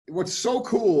what's so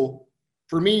cool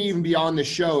for me, even beyond the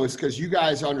show, is because you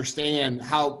guys understand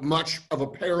how much of a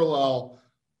parallel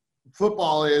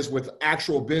football is with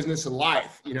actual business and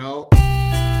life, you know?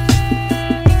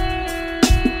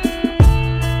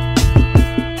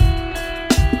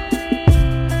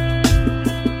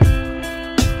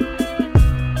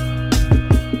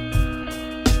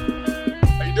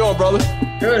 How you doing, brother?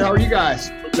 Good. How are you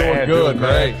guys? Doing good,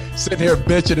 man. Sitting here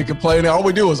bitching and complaining. All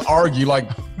we do is argue like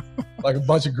a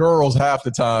bunch of girls half the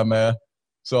time, man.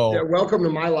 So yeah, welcome to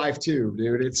my life too,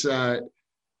 dude. It's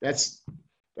that's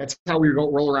how we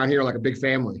roll around here, like a big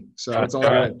family. So it's all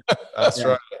good. That's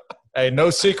right. Hey, no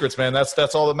secrets, man. That's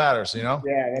all that matters, you know?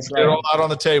 Yeah, that's right. Get it all out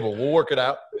on the table. We'll work it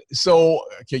out. So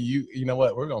okay, you know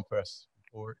what? We're gonna press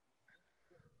record.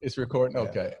 It's recording?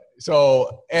 Okay.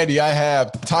 So, Andy, I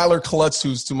have Tyler Klutz,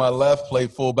 who's to my left,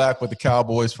 played fullback with the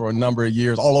Cowboys for a number of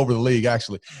years, all over the league,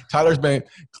 actually. Tyler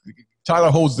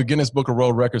holds the Guinness Book of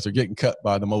World Records for getting cut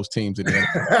by the most teams in the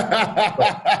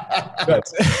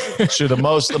NFL. Sure,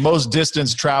 the most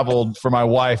distance traveled for my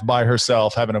wife by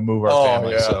herself, having to move our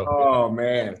family. Yeah. So. Oh,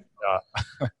 man.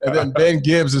 And then Ben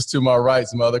Gibbs is to my right,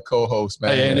 some other co-host,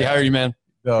 man. Hey, Andy, how are you, man?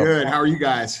 Good. How are you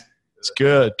guys? It's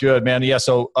good, man. Yeah,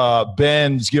 so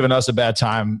Ben's given us a bad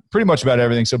time pretty much about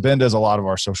everything. So Ben does a lot of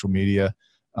our social media,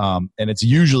 and it's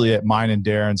usually at mine and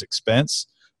Darren's expense.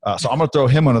 So I'm going to throw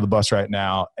him under the bus right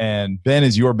now. And Ben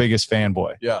is your biggest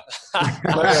fanboy. Yeah.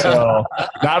 So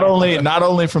not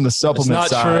only from the supplement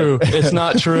side. It's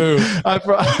not true.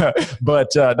 But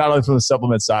not only from the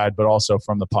supplement side, but also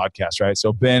from the podcast, right?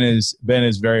 So Ben is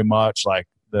very much like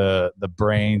the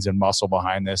brains and muscle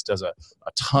behind this, does a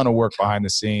ton of work behind the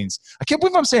scenes. I can't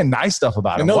believe I'm saying nice stuff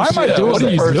about him. Why am I doing what are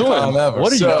you doing?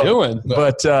 What are you doing?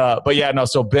 But yeah, no.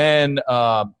 So Ben,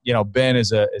 Ben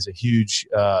is a huge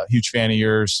fan of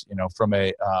yours. You know, from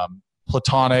a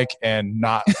platonic and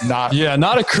not yeah,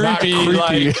 not a creepy.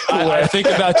 Like I think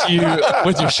about you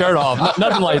with your shirt off.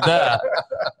 Nothing like that.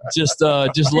 Just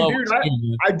love. Dude,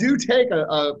 I do take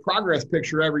a progress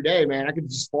picture every day, man. I could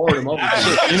just forward them over.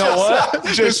 You know what?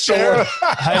 Just share.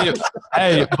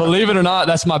 Hey, believe it or not,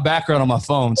 that's my background on my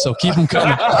phone. So keep them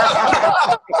coming.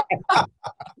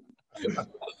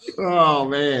 Oh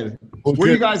man, where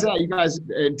are you guys at? You guys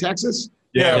in Texas?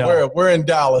 Yeah. We're in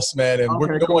Dallas, man, and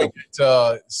we're going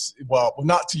cool. well,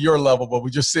 not to your level, but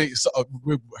we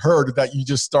heard that you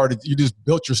just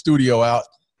built your studio out.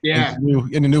 Yeah,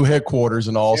 in the new headquarters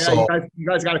and all. Yeah, so you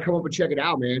guys got to come up and check it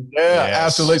out, man. Yeah, yes.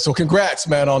 Absolutely. So congrats,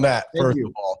 man, on that. First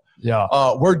of all, yeah,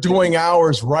 we're doing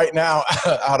ours right now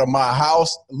out of my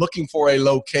house, looking for a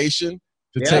location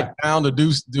to take down to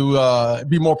do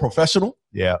be more professional.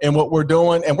 Yeah, in what we're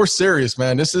doing, and we're serious,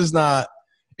 man. This is not,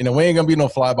 we ain't gonna be no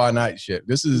fly by night shit.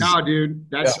 This is no, dude.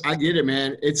 I get it,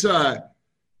 man. It's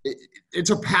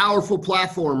a powerful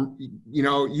platform. You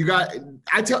know,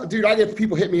 I get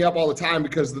people hit me up all the time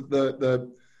because the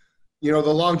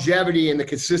longevity and the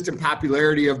consistent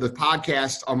popularity of the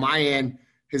podcast on my end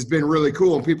has been really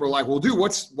cool. And people are like, well, dude,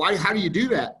 how do you do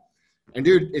that? And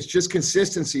dude, it's just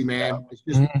consistency, man. It's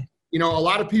just, a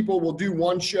lot of people will do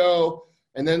one show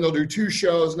and then they'll do 2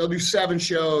 shows and they'll do 7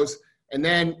 shows. And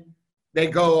then they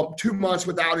go 2 months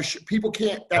without a show. People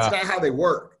can't, that's not how they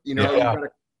work. You know,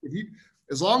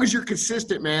 as long as you're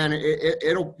consistent, man,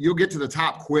 you'll get to the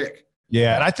top quick.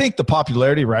 Yeah, and I think the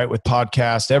popularity, right, with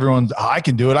podcasts, everyone's, I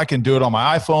can do it. I can do it on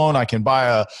my iPhone. I can buy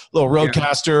a little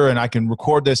Rodecaster and I can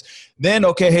record this. Then,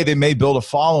 they may build a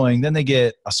following. Then they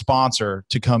get a sponsor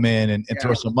to come in and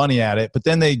throw some money at it. But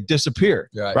then they disappear,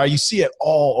 right? You see it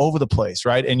all over the place,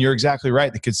 right? And you're exactly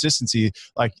right. The consistency,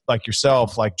 like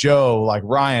yourself, like Joe, like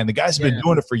Ryan, the guys have been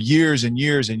doing it for years and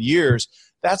years and years.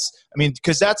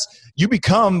 Because you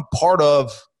become part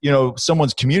of,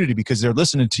 someone's community because they're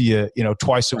listening to you,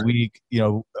 twice a week,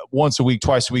 once a week,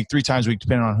 twice a week, 3 times a week,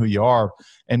 depending on who you are.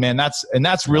 And man, that's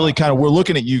really kind of, we're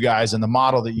looking at you guys and the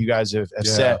model that you guys have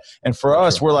set. And for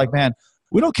us, we're like, man,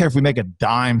 we don't care if we make a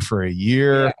dime for a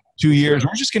year, 2 years.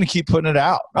 We're just going to keep putting it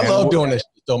out. I love doing this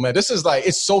though, man. This is like,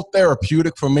 it's so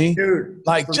therapeutic for me. Dude,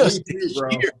 like just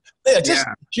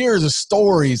hears of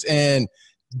stories and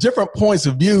different points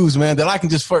of views, man, that I can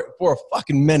just for a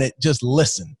fucking minute just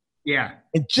listen. Yeah.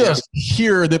 And just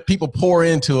hear that people pour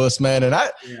into us, man. And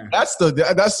that's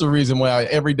the reason why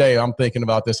every day I'm thinking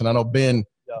about this. And I know Ben,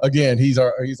 again, he's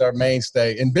our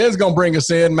mainstay. And Ben's gonna bring us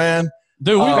in, man.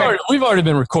 Dude, we've already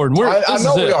been recording. I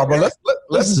know we are, but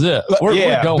this is it. We're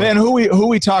going. Ben, who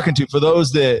we talking to? For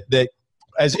those that,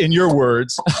 as in your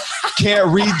words, can't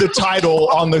read the title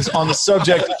on the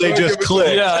subject that they just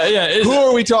clicked. Who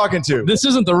are we talking to? This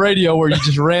isn't the radio where you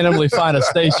just randomly find a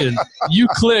station. You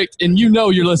clicked and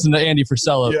you're listening to Andy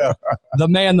Frisella, the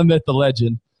man, the myth, the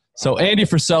legend. So Andy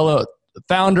Frisella,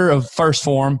 founder of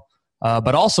Phorm,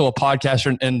 but also a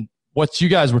podcaster. And what you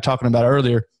guys were talking about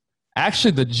earlier,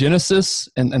 actually the genesis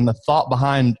and the thought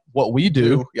behind what we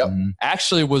do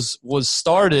actually was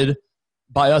started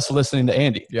by us listening to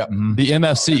Andy, the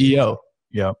MF CEO.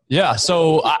 Yeah.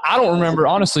 So I don't remember,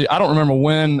 honestly, I don't remember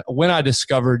when I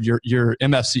discovered your MF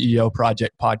CEO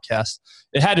project podcast.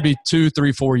 It had to be 2,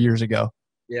 3, 4 years ago.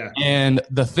 Yeah. And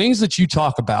the things that you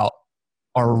talk about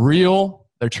are real.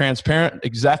 They're transparent,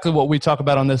 exactly what we talk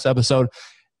about on this episode.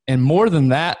 And more than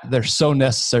that, they're so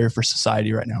necessary for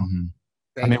society right now.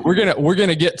 I mean, we're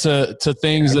gonna get to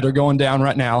things that are going down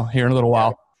right now here in a little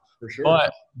while. For sure.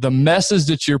 But the message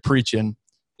that you're preaching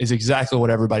is exactly what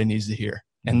everybody needs to hear.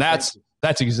 And that's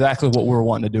exactly what we're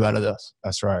wanting to do out of this.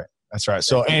 That's right.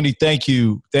 So Andy, thank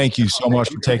you so much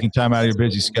for taking time out of your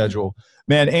busy schedule.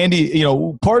 Man, Andy,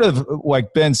 part of,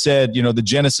 like Ben said, the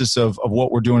genesis of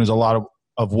what we're doing is a lot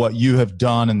of what you have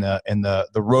done and the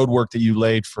road work that you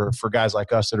laid for guys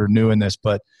like us that are new in this.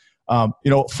 But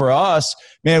for us,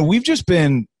 man, we've just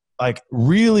been like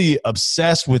really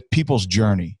obsessed with people's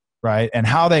journey, right? And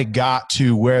how they got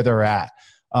to where they're at.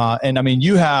 And I mean,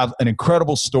 you have an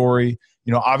incredible story.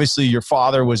 Obviously your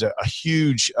father was a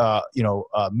huge,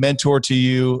 mentor to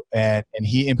you, and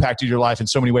he impacted your life in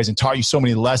so many ways and taught you so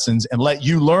many lessons and let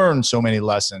you learn so many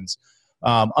lessons.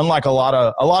 Unlike a lot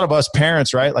of us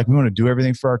parents, right? Like we want to do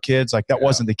everything for our kids. Like that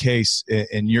wasn't the case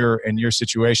in your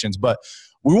situations, but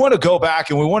we want to go back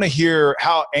and we want to hear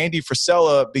how Andy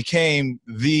Frisella became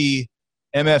the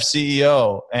MF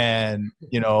CEO and,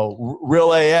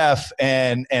 Real AF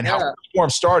and how Phorm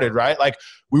started, right? Like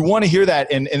we want to hear that.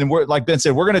 And we're, like Ben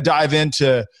said, we're going to dive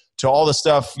into all the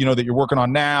stuff, that you're working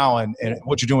on now and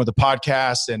what you're doing with the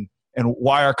podcast and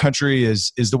why our country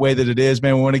is the way that it is,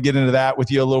 man. We want to get into that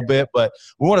with you a little bit, but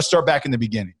we want to start back in the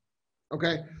beginning.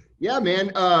 Okay. Yeah,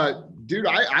 man. Dude,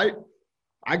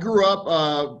 I grew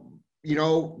up,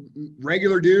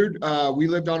 regular dude. We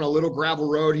lived on a little gravel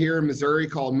road here in Missouri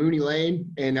called Mooney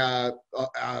Lane, and a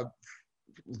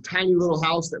tiny little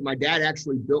house that my dad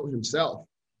actually built himself.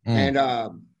 And,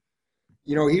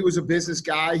 he was a business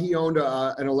guy. He owned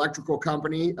an electrical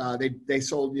company. They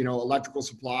sold, electrical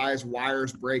supplies,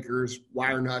 wires, breakers,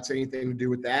 wire nuts, anything to do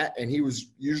with that. And he was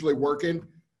usually working.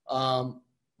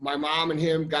 My mom and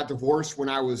him got divorced when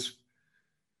I was,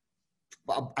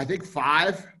 I think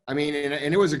 5. I mean,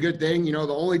 and it was a good thing.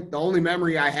 The only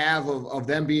memory I have of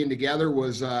them being together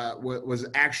was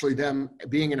actually them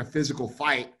being in a physical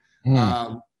fight.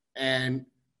 And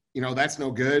that's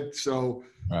no good. So,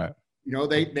 right.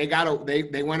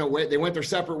 They went away. They went their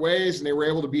separate ways, and they were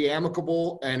able to be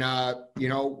amicable. And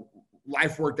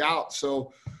life worked out.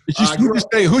 So, who'd you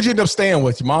end up staying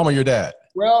with, your mom or your dad?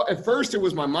 Well, at first it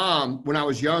was my mom when I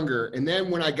was younger. And then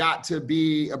when I got to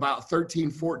be about 13,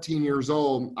 14 years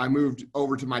old, I moved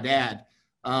over to my dad.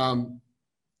 And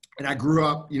I grew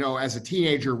up, as a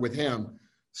teenager with him.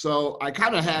 So I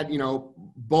kind of had,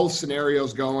 both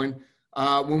scenarios going.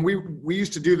 When we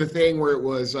used to do the thing where it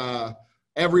was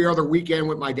every other weekend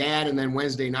with my dad and then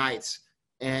Wednesday nights.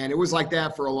 And it was like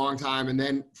that for a long time. And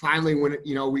then finally when,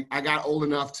 I got old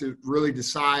enough to really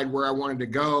decide where I wanted to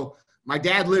go. My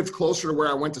dad lived closer to where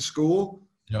I went to school.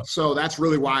 Yep. So that's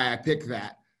really why I picked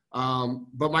that.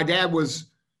 But my dad was,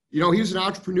 he was an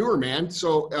entrepreneur, man.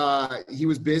 So he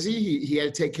was busy. He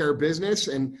had to take care of business.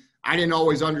 And I didn't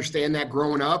always understand that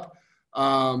growing up.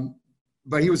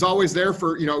 But he was always there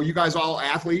for, you guys all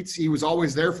athletes. He was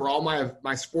always there for all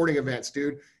my sporting events,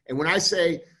 dude. And when I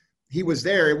say he was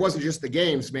there, it wasn't just the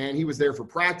games, man. He was there for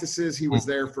practices. He was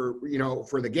there for,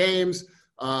 for the games.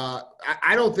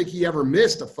 I don't think he ever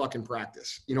missed a fucking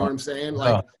practice. You know what I'm saying?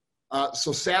 Like,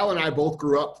 so Sal and I both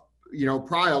grew up,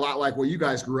 probably a lot like what you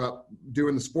guys grew up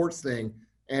doing the sports thing.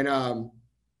 And,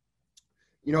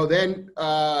 then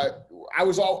I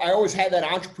always had that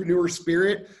entrepreneur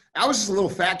spirit. I was just a little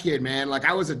fat kid, man. Like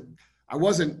I wasn't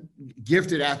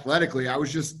gifted athletically. I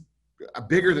was just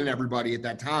bigger than everyday at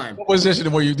that time. What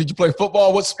position were you? Did you play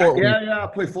football? What sport? Yeah. I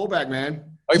played fullback, man.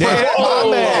 Oh, here we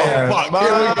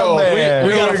go.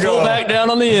 We got a fullback down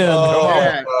on the end.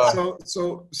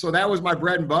 So that was my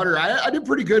bread and butter. I did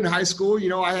pretty good in high school.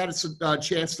 I had a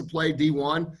chance to play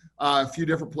D1 a few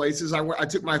different places. I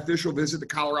took my official visit to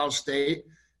Colorado State,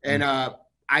 and I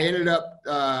ended up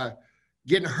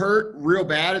getting hurt real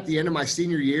bad at the end of my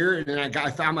senior year. And then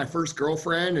I found my first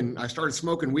girlfriend, and I started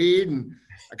smoking weed, and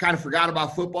I kind of forgot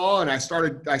about football, and I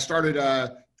started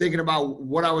thinking about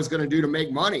what I was going to do to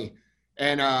make money.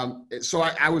 And so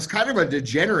I was kind of a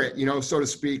degenerate, so to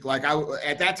speak. Like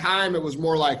at that time, it was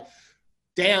more like,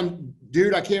 damn,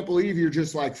 dude, I can't believe you're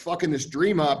just like fucking this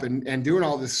dream up and doing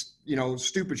all this,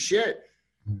 stupid shit.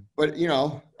 But, you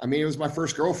know, I mean, it was my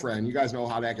first girlfriend. You guys know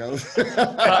how that goes.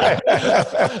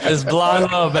 It's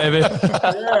blind love, baby.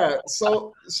 Yeah.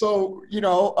 So, you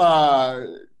know,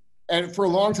 and for a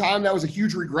long time, that was a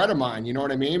huge regret of mine. You know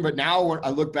what I mean? But now when I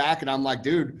look back and I'm like,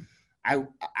 dude, I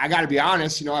got to be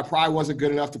honest, you know, I probably wasn't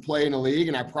good enough to play in the league,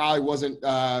 and I probably wasn't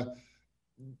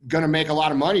going to make a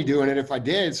lot of money doing it if I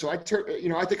did. So I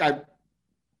think I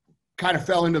kind of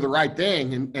fell into the right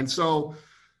thing. And so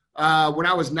when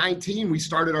I was 19, we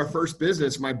started our first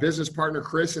business. My business partner,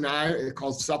 Chris, and I,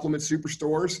 called Supplement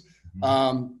Superstores.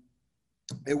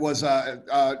 It was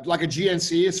like a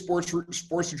GNC, a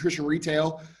sports nutrition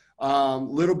retail,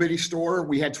 little bitty store.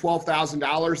 We had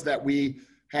 $12,000 that we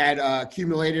had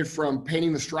accumulated from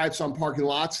painting the stripes on parking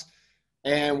lots.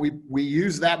 And we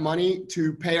used that money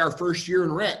to pay our first year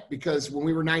in rent, because when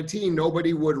we were 19,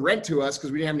 nobody would rent to us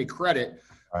because we didn't have any credit.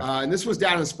 Right. And this was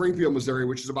down in Springfield, Missouri,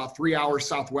 which is about 3 hours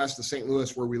southwest of St.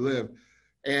 Louis, where we live.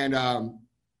 And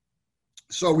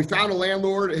so we found a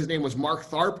landlord. His name was Mark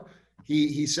Tharp.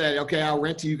 He said, okay, I'll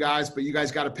rent to you guys, but you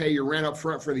guys got to pay your rent up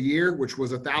front for the year, which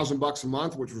was $1,000 a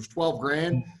month, which was 12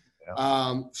 grand.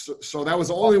 Yeah. So that was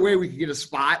the only way we could get a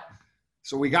spot.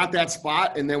 So we got that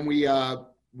spot, and then we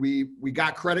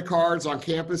got credit cards on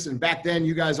campus. And back then,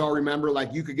 you guys all remember,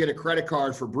 like, you could get a credit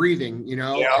card for breathing, you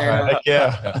know? Yeah. And,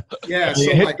 yeah.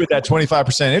 So hit with that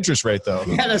 25% interest rate, though.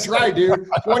 Yeah, that's right, dude.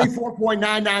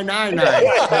 24.9999.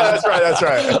 That's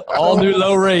right. All new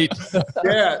low rate.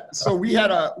 Yeah. So we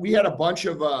had a bunch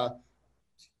of, $300,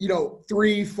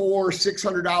 $400,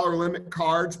 $600 limit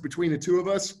cards between the two of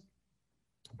us.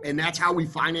 And that's how we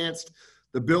financed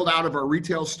the build out of our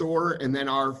retail store, and then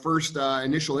our first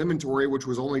initial inventory, which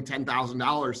was only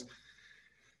 $10,000.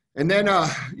 And then,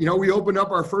 we opened up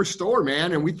our first store,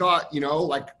 man. And we thought,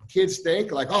 like kids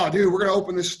think, like, oh, dude, we're going to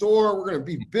open this store. We're going to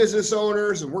be business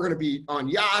owners, and we're going to be on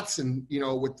yachts and,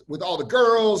 with all the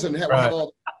girls, and have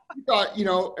all, we thought,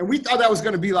 and we thought that was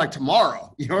going to be like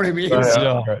tomorrow. You know what I mean?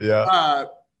 Yeah.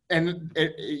 And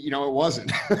it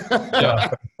wasn't. Yeah.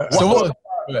 So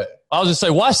I was just say,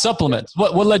 why supplements?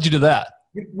 What led you to that?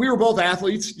 We were both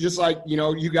athletes, just like,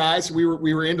 you guys. We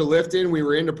were into lifting, we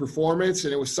were into performance,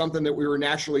 and it was something that we were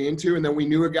naturally into. And then we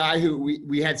knew a guy who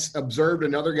we had observed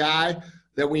another guy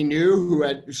that we knew who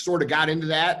had sort of got into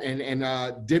that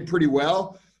and did pretty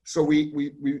well. So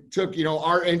we took,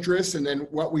 our interests and then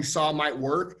what we saw might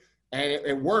work, and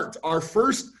it worked. Our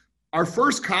first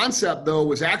concept, though,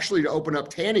 was actually to open up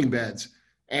tanning beds,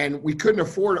 and we couldn't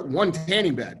afford one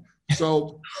tanning bed.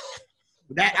 So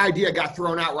that idea got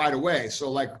thrown out right away.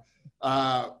 So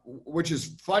which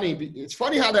is funny. It's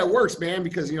funny how that works, man,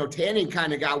 because, tanning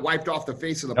kind of got wiped off the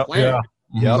face of the planet.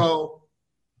 Yeah. So,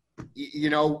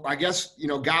 I guess,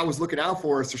 God was looking out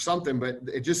for us or something, but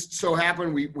it just so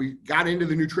happened we got into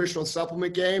the nutritional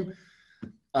supplement game.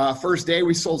 First day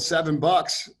we sold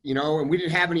 $7, and we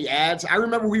didn't have any ads. I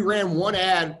remember we ran one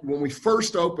ad when we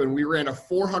first opened. We ran a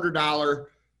 $400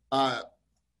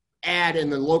 ad in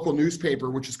the local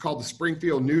newspaper, which is called the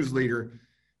Springfield News Leader.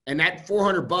 And that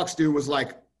 $400, dude, was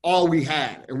like all we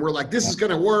had. And we're like, this is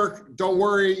going to work. Don't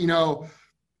worry.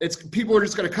 People are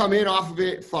just going to come in off of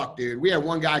it. Fuck, dude. We had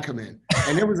one guy come in,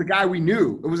 and it was a guy we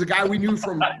knew. It was a guy we knew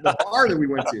from the bar that we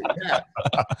went to. Yeah.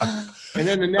 And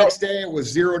then the next day it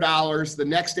was $0. The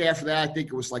next day after that, I think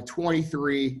it was like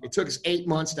 23. It took us 8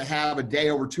 months to have a day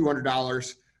over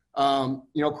 $200.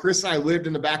 Chris and I lived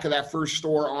in the back of that first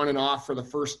store on and off for the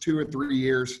first 2 or 3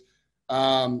 years.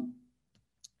 And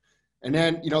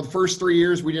then, the first 3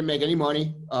 years we didn't make any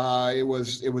money. It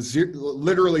was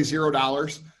literally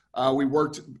 $0. We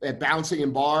worked at bouncing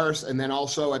in bars, and then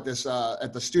also at this,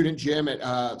 at the student gym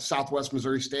at Southwest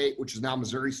Missouri State, which is now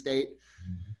Missouri State.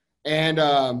 And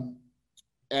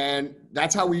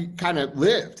that's how we kind of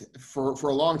lived for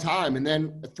a long time. And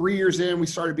then 3 years in, we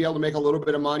started to be able to make a little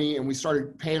bit of money, and we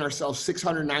started paying ourselves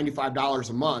 $695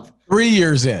 a month. 3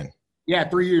 years in. Yeah,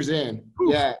 3 years in.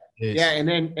 Oof. Yeah. Yes. Yeah.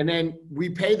 And then we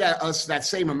paid us that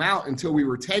same amount until we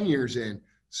were 10 years in.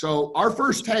 So our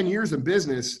first 10 years in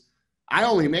business, I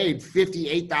only made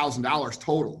 $58,000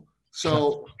 total.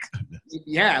 So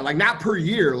yeah, like not per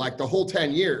year, like the whole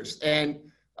 10 years. And,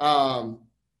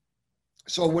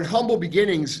 so when humble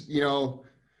beginnings,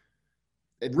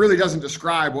 it really doesn't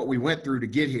describe what we went through to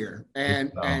get here.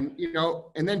 And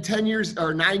then 10 years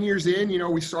or 9 years in,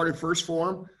 we started First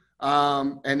Phorm.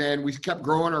 And then we kept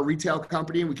growing our retail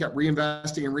company, and we kept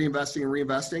reinvesting and reinvesting and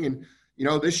reinvesting. And,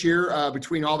 this year,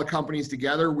 between all the companies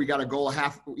together, we got a goal of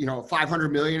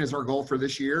 $500 million is our goal for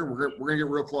this year. We're going to get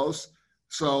real close.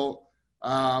 So,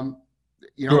 through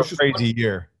a crazy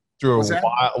year, through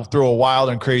a wild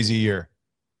and crazy year.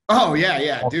 Oh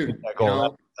yeah, dude.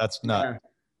 That's nuts.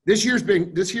 this year's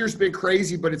been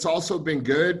crazy, but it's also been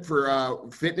good for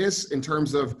fitness in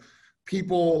terms of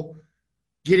people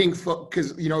getting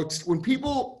because when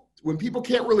people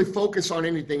can't really focus on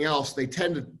anything else, they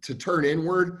tend to turn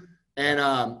inward, and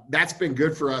that's been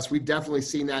good for us. We've definitely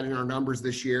seen that in our numbers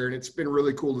this year, and it's been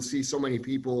really cool to see so many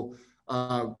people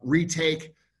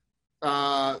retake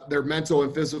their mental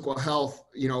and physical health,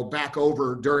 back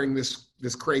over during this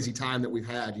crazy time that we've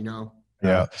had,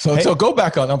 Yeah. So go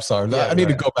back on. I'm sorry. I need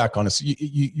to go back on this.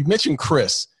 You mentioned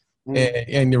Chris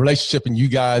and your relationship and you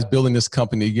guys building this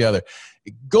company together.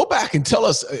 Go back and tell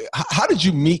us, how did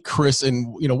you meet Chris,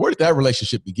 and where did that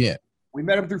relationship begin? We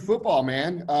met him through football,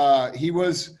 man. He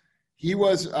went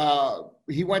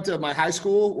to my high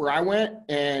school where I went,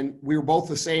 and we were both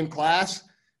the same class.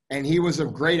 And he was a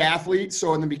great athlete.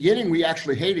 So in the beginning, we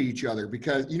actually hated each other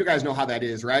because you guys know how that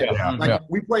is, right? Yeah.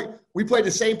 We played the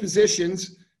same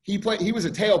positions. He was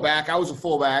a tailback, I was a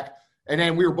fullback, and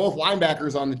then we were both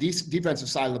linebackers on the defensive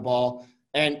side of the ball.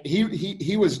 And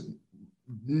he was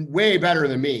way better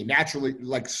than me, naturally,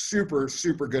 like super,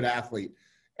 super good athlete.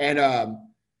 And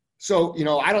so,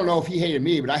 I don't know if he hated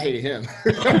me, but I hated him.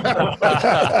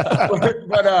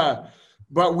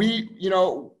 but we,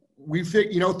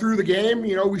 through the game,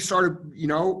 we started,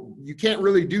 you can't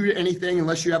really do anything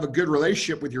unless you have a good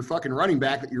relationship with your fucking running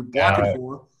back that you're blocking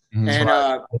for. And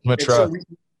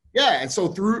so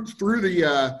through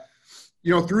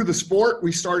the sport,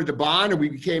 we started to bond and we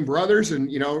became brothers. And,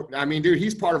 dude,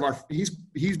 he's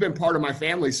been part of my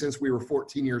family since we were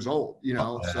 14 years old,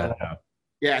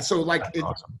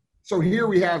 So here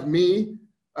we have me,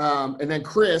 and then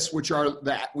Chris,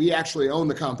 we actually own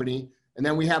the company. And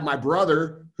then we have my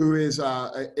brother, who is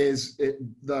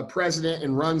the president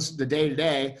and runs the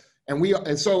day-to-day.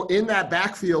 And so in that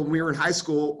backfield, when we were in high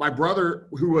school, my brother,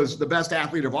 who was the best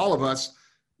athlete of all of us,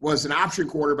 was an option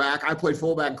quarterback. I played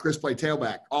fullback and Chris played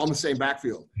tailback, all in the same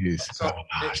backfield. So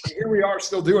here we are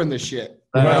still doing this shit.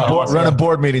 Running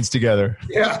board meetings together.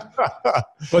 Yeah.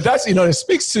 But that's, it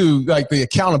speaks to like the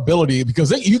accountability,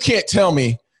 because you can't tell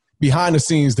me behind the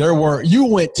scenes you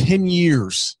went 10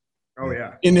 years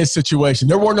in this situation.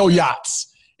 There were no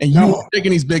yachts, and you were taking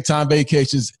these big time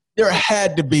vacations. There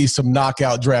had to be some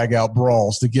knockout, drag out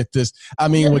brawls to get this. I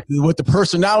mean, with the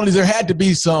personalities, there had to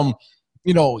be some,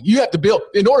 you have to build,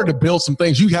 in order to build some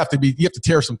things, you have to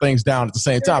tear some things down at the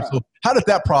same time. So how did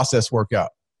that process work out?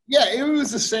 Yeah, it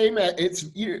was the same. It's,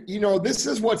 this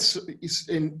is what's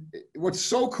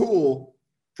so cool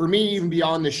for me, even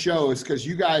beyond the show, is because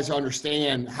you guys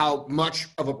understand how much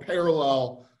of a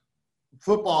parallel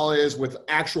football is with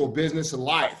actual business and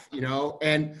life,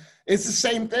 and it's the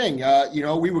same thing.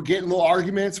 We would get in little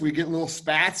arguments, we get in little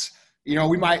spats. We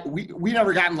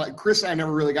never gotten, like Chris and I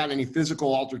never really gotten any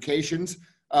physical altercations.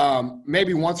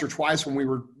 Maybe once or twice when we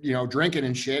were, drinking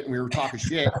and shit and we were talking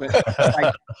shit,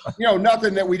 but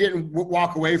nothing that we didn't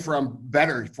walk away from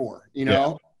better for,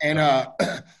 and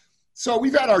so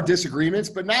we've had our disagreements,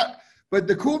 but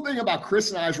the cool thing about Chris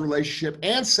and I's relationship,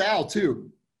 and Sal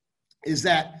too, is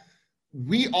that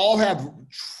we all have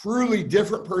truly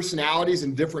different personalities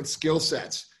and different skill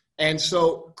sets. And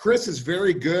so Chris is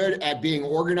very good at being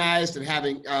organized and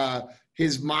having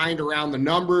his mind around the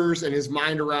numbers and his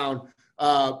mind around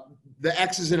the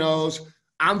X's and O's.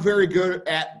 I'm very good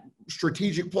at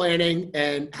strategic planning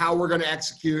and how we're going to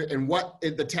execute and what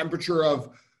the temperature of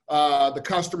the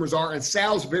customers are. And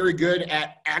Sal's very good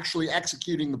at actually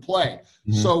executing the play.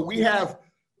 Mm-hmm. So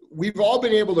we've all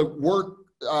been able to work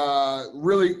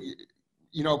really,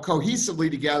 cohesively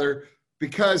together,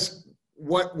 because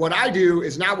what I do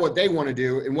is not what they want to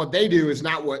do, and what they do is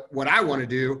not what I want to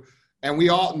do. And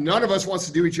none of us wants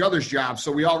to do each other's jobs.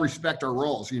 So we all respect our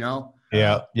roles,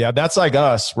 Yeah. That's like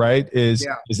us, right? Is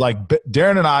like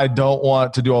Darren and I don't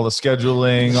want to do all the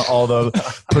scheduling, all the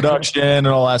production and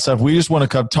all that stuff. We just want to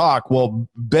come talk. Well,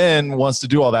 Ben wants to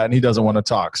do all that and he doesn't want to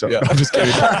talk. So I'm just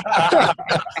kidding.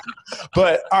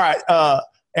 But all right.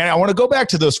 And I want to go back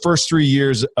to those first 3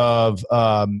 years of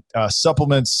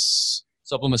Supplement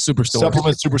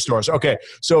Superstores. Okay.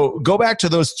 So go back to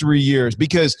those 3 years,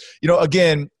 because,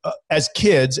 again, as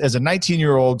kids, as a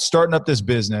 19-year-old starting up this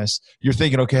business, you're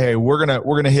thinking, okay, hey, we're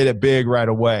going to hit it big right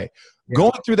away. Yeah.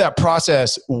 Going through that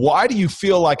process, why do you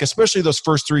feel like, especially those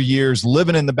first 3 years,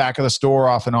 living in the back of the store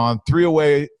off and on,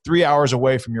 3 hours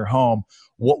away from your home,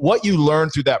 what you learn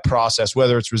through that process,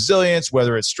 whether it's resilience,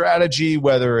 whether it's strategy,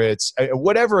 whether it's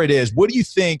whatever it is, what do you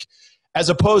think, as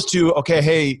opposed to, okay,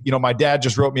 hey, my dad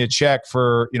just wrote me a check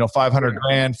for,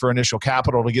 $500,000 for initial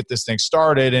capital to get this thing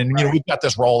started. And, we've got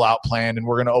this rollout plan and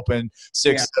we're going to open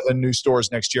 6-7 new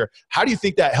stores next year. How do you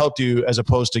think that helped you as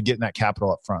opposed to getting that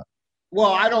capital up front?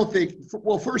 Well, I don't think,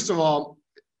 first of all,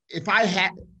 if I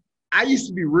I used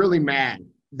to be really mad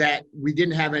that we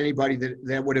didn't have anybody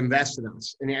that would invest in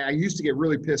us. And I used to get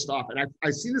really pissed off. And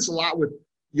I see this a lot with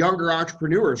younger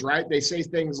entrepreneurs, right? They say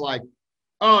things like,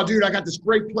 oh, dude, I got this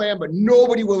great plan, but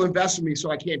nobody will invest in me,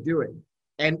 so I can't do it.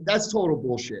 And that's total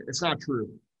bullshit. It's not true.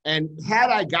 And had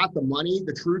I got the money,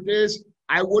 the truth is,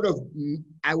 I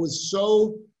was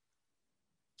so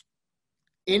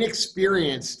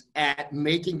inexperienced at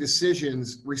making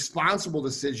decisions, responsible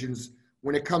decisions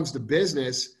when it comes to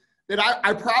business, that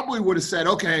I probably would have said,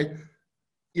 okay,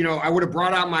 I would have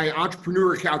brought out my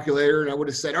entrepreneur calculator and I would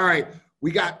have said, all right,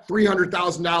 we got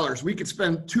 $300,000. We could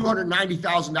spend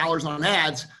 $290,000 on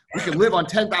ads. We can live on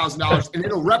 $10,000 and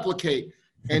it'll replicate.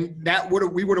 And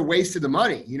we would have wasted the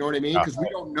money. You know what I mean? Because we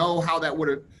don't know how that would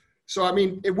have. So, I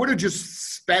mean, it would have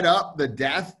just sped up the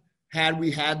death had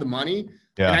we had the money.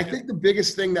 Yeah. And I think the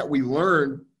biggest thing that we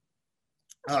learned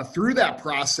through that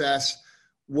process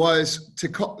was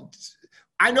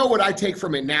I know what I take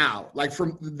from it now. Like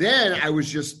from then, I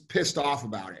was just pissed off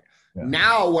about it. Yeah.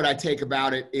 Now, what I take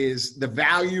about it is the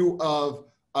value of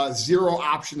a zero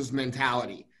options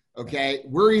mentality. Okay,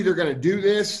 we're either going to do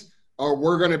this or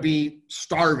we're going to be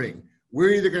starving. We're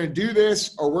either going to do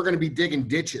this or we're going to be digging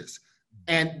ditches.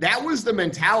 And that was the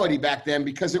mentality back then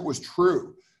because it was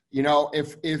true.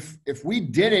 If we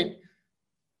didn't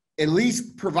at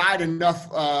least provide enough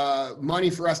money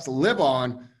for us to live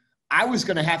on, I was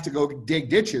going to have to go dig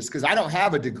ditches because I don't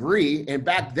have a degree. And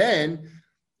back then,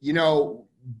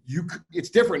 it's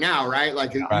different now, right?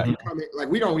 Like,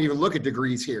 we don't even look at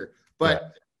degrees here.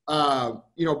 But,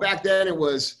 back then it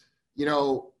was,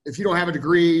 if you don't have a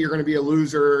degree, you're going to be a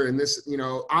loser. And this,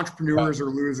 entrepreneurs are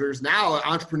losers. Now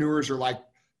entrepreneurs are like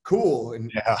cool.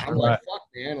 And I'm like, fuck,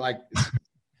 man, like it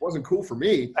wasn't cool for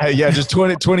me. Hey, yeah, just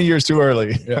 20 years too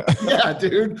early. Yeah, yeah,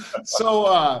 dude.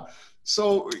 So,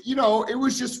 it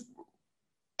was just,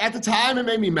 at the time it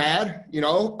made me mad,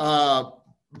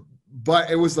 but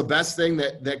it was the best thing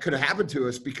that could have happened to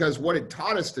us because what it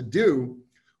taught us to do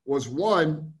was,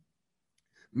 one,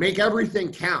 make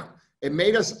everything count. It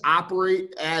made us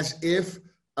operate as if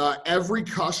every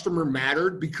customer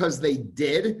mattered because they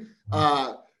did.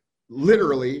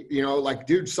 Literally,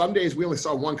 dude, some days we only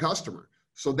saw one customer.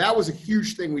 So that was a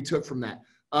huge thing we took from that.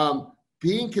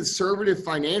 Being conservative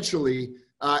financially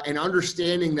and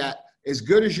understanding that as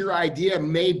good as your idea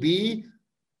may be,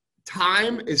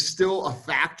 time is still a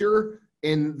factor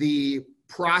in the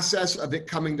process of it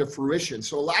coming to fruition.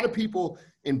 So a lot of people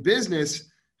in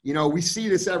business, we see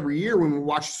this every year when we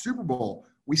watch Super Bowl.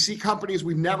 We see companies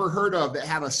we've never heard of that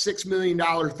have a $6 million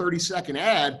 30-second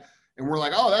ad, and we're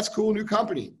like, oh, that's cool, new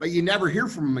company. But you never hear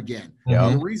from them again. Yeah.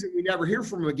 And the reason we never hear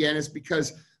from them again is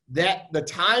because the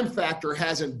time factor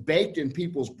hasn't baked in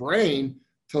people's brain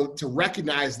to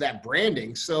recognize that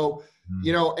branding. So,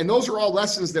 and those are all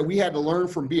lessons that we had to learn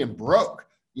from being broke,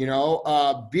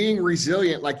 being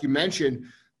resilient, like you mentioned,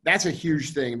 that's a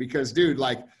huge thing because, dude,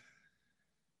 like,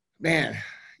 man,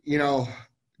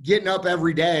 getting up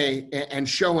every day and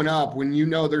showing up when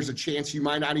there's a chance you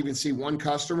might not even see one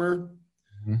customer,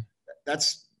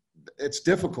 it's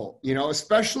difficult,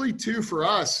 especially too for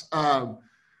us.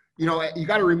 You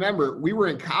got to remember we were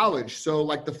in college. So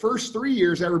like the first 3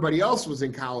 years, everybody else was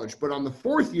in college, but on the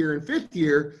fourth year and fifth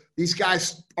year, these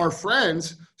guys, our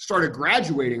friends, started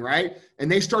graduating, right?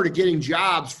 And they started getting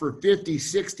jobs for $50,000,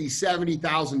 $60,000,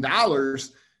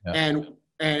 $70,000. Yeah.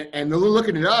 And they're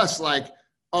looking at us like,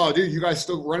 oh, dude, you guys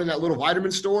still running that little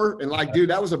vitamin store? And like, dude,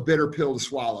 that was a bitter pill to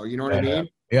swallow. You know what I mean?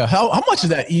 Yeah. How much of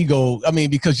that ego? I mean,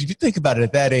 because if you think about it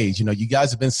at that age, you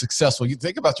guys have been successful. You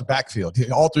think about your backfield.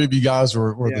 All three of you guys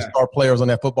were the star players on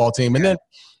that football team. And then,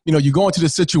 you go into the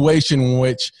situation in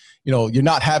which, you're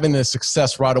not having the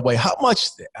success right away. How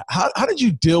did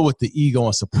you deal with the ego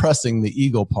and suppressing the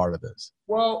ego part of this?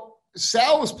 Well,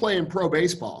 Sal was playing pro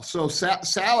baseball. So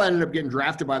Sal ended up getting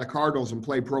drafted by the Cardinals and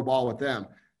played pro ball with them.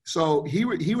 So he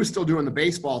was still doing the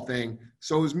baseball thing.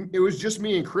 So it was just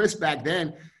me and Chris back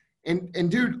then. And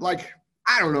dude, like,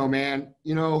 I don't know, man,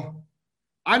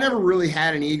 I never really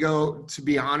had an ego, to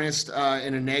be honest,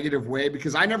 in a negative way,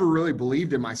 because I never really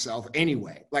believed in myself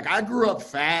anyway. Like, I grew up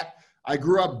fat. I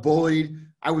grew up bullied.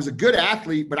 I was a good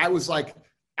athlete, but I was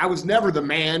never the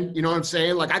man. You know what I'm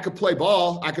saying? Like, I could play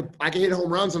ball. I could hit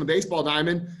home runs on a baseball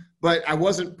diamond, but I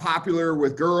wasn't popular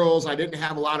with girls. I didn't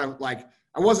have a lot of, like,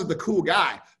 I wasn't the cool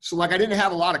guy. So, like, I didn't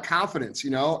have a lot of confidence,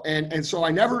 and so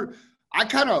I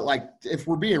kind of, like, if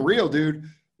we're being real, dude,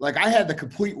 like, I had the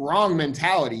complete wrong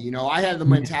mentality. I had the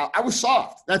mentality. I was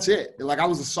soft. That's it. Like, I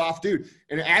was a soft dude.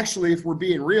 And actually, if we're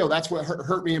being real, that's what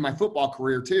hurt me in my football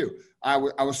career too. I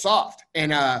was soft,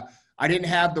 and I didn't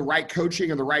have the right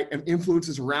coaching and the right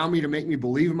influences around me to make me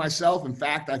believe in myself. In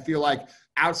fact, I feel like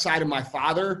outside of my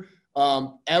father,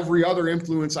 every other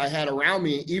influence I had around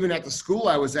me, even at the school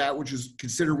I was at, which is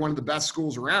considered one of the best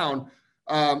schools around,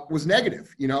 was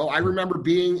negative. You know, I remember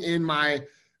being in my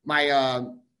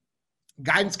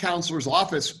guidance counselor's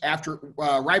office after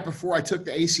right before I took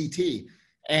the ACT,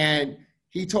 and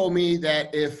he told me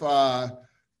that if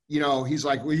you know, he's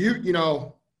like, well, you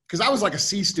know, because I was like a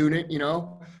C student, you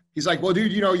know, he's like, well,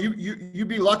 dude, you know, you'd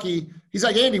be lucky. He's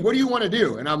like, Andy, what do you want to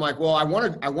do? And I'm like, well, I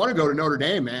want to go to Notre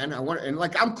Dame, man. And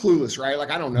like, I'm clueless, right?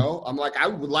 Like, I don't know. I'm like, I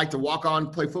would like to walk on,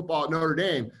 play football at Notre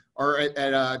Dame or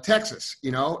at Texas,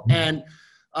 you know? And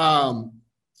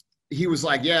he was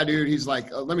like, yeah, dude. He's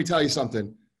like, let me tell you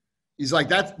something. He's like,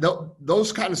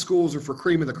 those kind of schools are for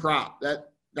cream of the crop.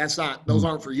 That's not, those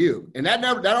aren't for you. And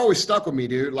that always stuck with me,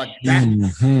 dude. Like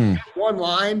that one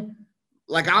line,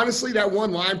 like, honestly, that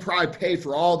one line probably paid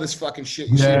for all this fucking shit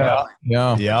you see about me.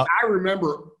 Yeah. I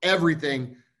remember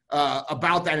everything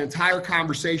about that entire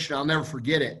conversation. I'll never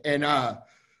forget it. And,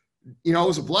 you know, it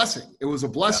was a blessing. It was a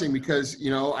blessing because,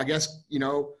 you know, I guess, you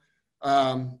know,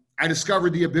 I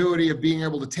discovered the ability of being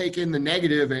able to take in the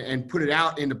negative and put it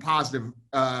out into positive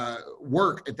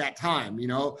work at that time, you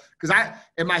know, because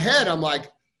in my head, I'm like,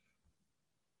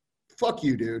 fuck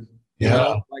you, dude. You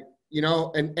know? Like, you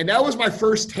know, and that was my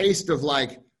first taste of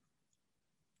like,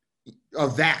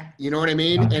 of that, you know what I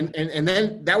mean? And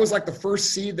then that was like the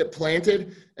first seed that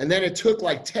planted. And then it took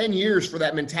like 10 years for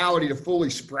that mentality to fully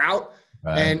sprout.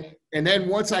 Right. And then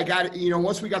once I got, you know,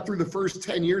 once we got through the first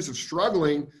 10 years of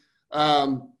struggling,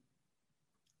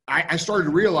 I started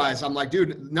to realize, I'm like,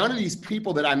 dude, none of these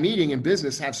people that I'm meeting in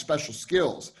business have special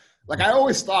skills. Like, I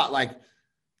always thought, like,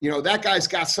 you know, that guy's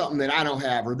got something that I don't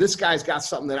have, or this guy's got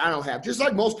something that I don't have, just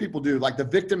like most people do, like the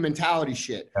victim mentality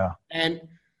shit. Yeah. And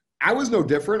I was no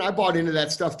different. I bought into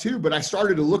that stuff too, but I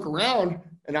started to look around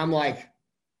and I'm like,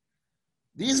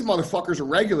 these motherfuckers are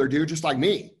regular, dude, just like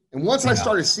me. And once I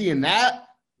started seeing that,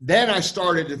 then I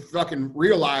started to fucking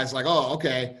realize, like, oh,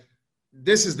 okay,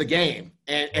 this is the game.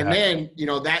 And then, you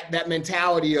know, that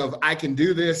mentality of I can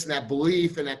do this, and that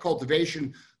belief and that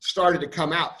cultivation started to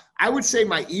come out. I would say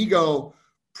my ego,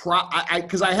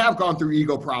 because I have gone through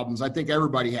ego problems. I think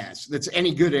everybody has. That's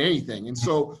any good at anything. And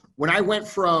so when I went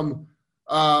from,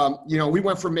 you know, we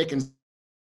went from making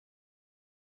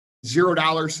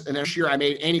 $0, and this year I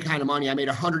made any kind of money. I made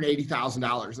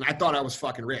 $180,000, and I thought I was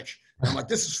fucking rich. And I'm like,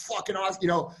 this is fucking awesome, you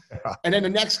know. And then the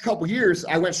next couple years,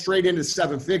 I went straight into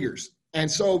 7 figures. And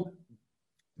so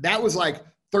that was like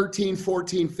 13,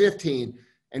 14, 15.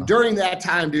 And during that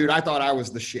time, dude, I thought I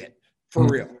was the shit for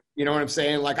real. You know what I'm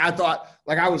saying? Like, I thought,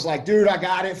 like, I was like, dude, I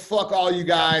got it. Fuck all you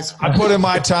guys. I put in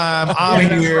my time.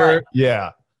 I'm here. Right.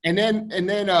 Yeah. And then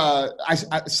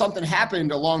something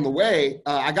happened along the way.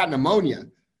 I got pneumonia.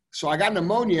 So I got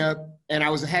pneumonia, and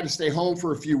I had to stay home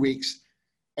for a few weeks.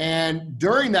 And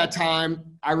during that time,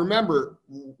 I remember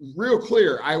real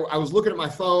clear, I was looking at my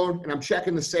phone, and I'm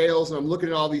checking the sales, and I'm looking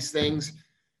at all these things.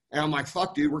 And I'm like,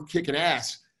 fuck, dude, we're kicking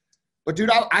ass. But,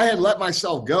 dude, I had let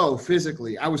myself go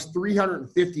physically. I was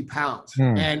 350 pounds.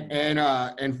 And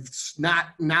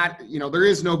not, you know, there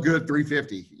is no good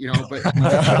 350, you know, but,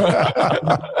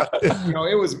 you know,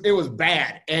 it was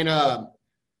bad. And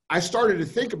I started to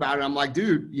think about it. I'm like,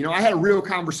 dude, you know, I had a real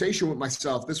conversation with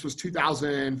myself. This was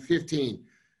 2015.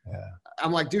 Yeah.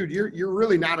 I'm like, dude, you're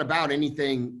really not about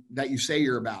anything that you say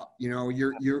you're about. You know,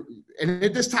 and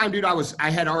at this time, dude, I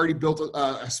had already built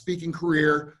a speaking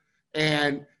career,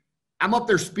 and I'm up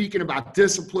there speaking about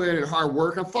discipline and hard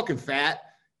work. I'm fucking fat.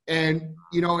 And,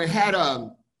 you know, I had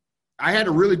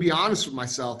to really be honest with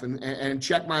myself and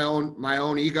check my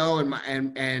own ego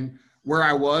and where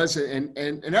I was.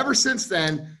 And ever since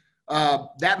then,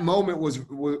 that moment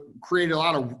created a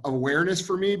lot of awareness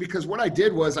for me, because what I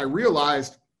did was I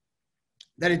realized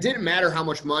that it didn't matter how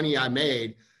much money I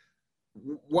made.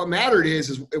 What mattered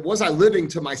is was I living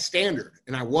to my standard?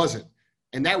 And I wasn't.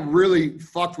 And that really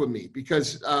fucked with me,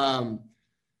 because,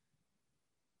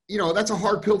 you know, that's a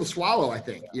hard pill to swallow, I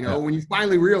think. You know, when you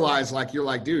finally realize, like, you're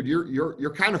like, dude,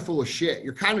 you're kind of full of shit.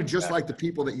 You're kind of just like the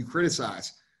people that you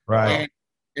criticize. Right.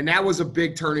 And that was a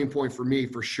big turning point for me,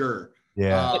 for sure.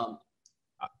 Yeah.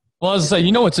 Well, as I say,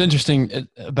 you know what's interesting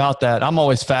about that? I'm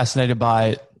always fascinated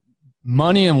by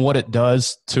money and what it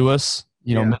does to us,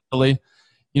 you know, mentally.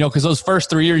 You know, because those first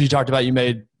 3 years you talked about, you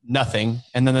made nothing.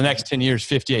 And then the next 10 years,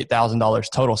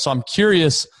 $58,000 total. So I'm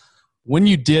curious, when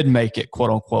you did make it, quote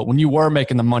unquote, when you were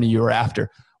making the money you were after,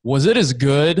 was it as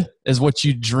good as what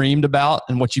you dreamed about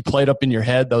and what you played up in your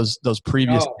head those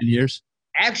previous 10 years?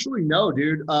 Actually, no,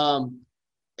 dude.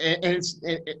 And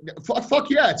fuck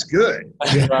yeah, it's good.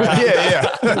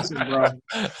 Yeah. Listen, bro.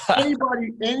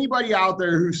 Anybody out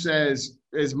there who says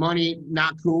is money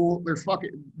not cool? They're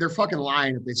fucking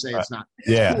lying if they say it's not. It's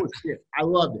Yeah. cool as shit. I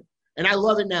loved it. And I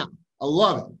love it now. I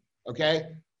love it. Okay.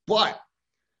 But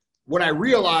what I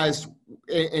realized,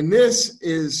 and this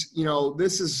is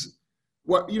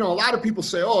what, a lot of people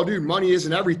say, oh, dude, money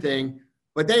isn't everything,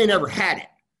 but they ain't never had it.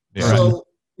 Yeah. So,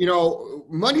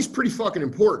 money's pretty fucking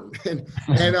important.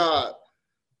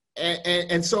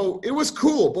 And so it was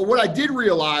cool. But what I did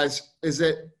realize is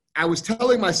that I was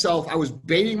telling myself, I was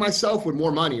baiting myself with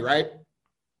more money, right?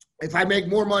 If I make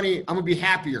more money, I'm going to be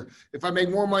happier. If I make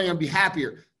more money, I'm going to be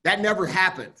happier. That never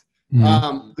happened.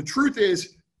 Mm-hmm. The truth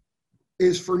is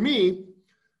for me,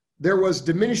 there was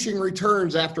diminishing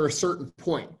returns after a certain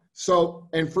point. So,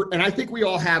 and I think we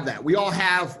all have that. We all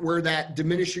have where that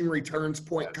diminishing returns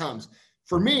point comes.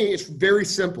 For me, it's very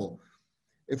simple.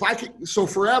 If I could, so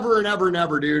forever and ever and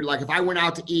ever, dude, like if I went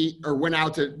out to eat or went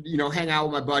out to, hang out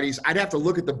with my buddies, I'd have to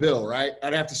look at the bill, right?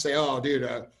 I'd have to say, oh, dude,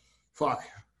 fuck.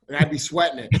 And I'd be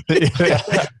sweating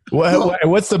it.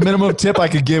 What's the minimum tip I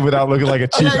could give without looking like a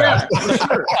cheap ass? For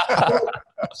sure.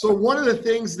 So one of the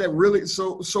things that really,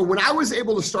 so when I was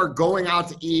able to start going out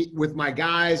to eat with my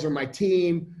guys or my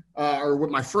team or with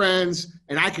my friends,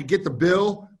 and I could get the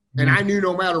bill, and I knew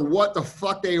no matter what the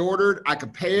fuck they ordered, I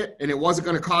could pay it, and it wasn't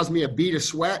going to cause me a bead of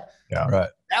sweat. Yeah, right.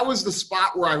 That was the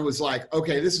spot where I was like,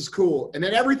 okay, this is cool. And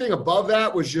then everything above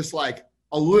that was just like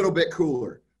a little bit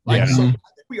cooler. Like, so I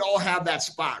think we all have that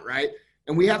spot, right?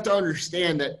 And we have to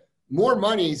understand that more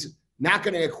money's not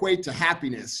going to equate to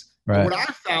happiness. Right. And what I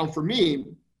found for me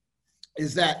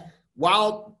is that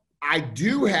while I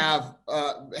do have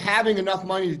having enough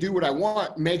money to do what I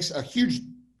want makes a huge,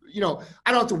 I don't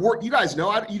have to worry. You guys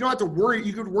know, you don't have to worry.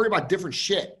 You could worry about different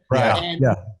shit. Right.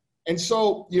 And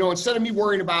so, instead of me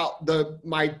worrying about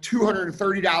my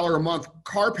 $230 a month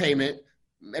car payment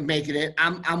and making it,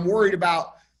 I'm worried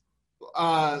about,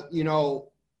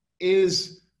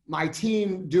 is my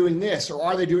team doing this or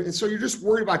are they doing it? And so you're just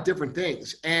worried about different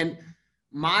things. And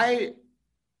my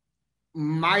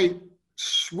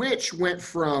switch went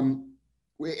from,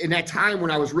 in that time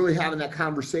when I was really having that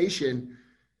conversation,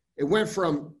 it went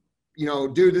from,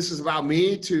 dude, this is about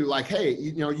me, to like, hey,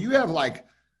 you have like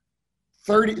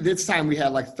 30, this time we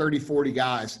had like 30, 40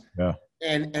 guys. Yeah.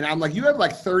 And I'm like, you have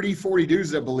like 30, 40 dudes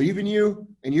that believe in you,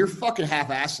 and you're fucking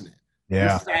half-assing it.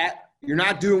 Yeah. You're fat. You're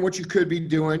not doing what you could be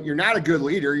doing. You're not a good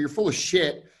leader. You're full of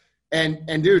shit.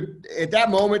 And dude, at that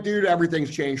moment, dude,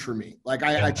 everything's changed for me. Like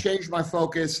I changed my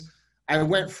focus. I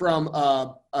went from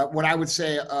what I would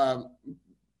say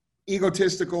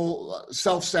egotistical,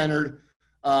 self-centered,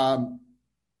 well,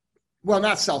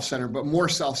 not self-centered, but more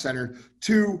self-centered,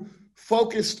 to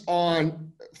focused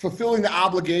on fulfilling the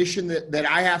obligation that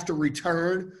I have to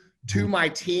return to my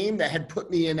team that had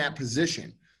put me in that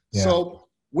position. Yeah. So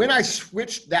when I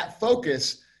switched that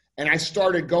focus and I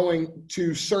started going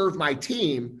to serve my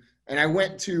team, and I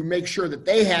went to make sure that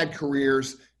they had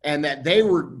careers and that they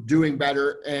were doing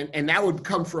better, and that would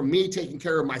come from me taking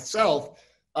care of myself,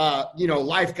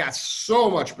 life got so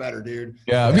much better, dude.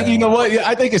 Yeah. I mean, you know what?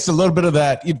 I think it's a little bit of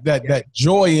that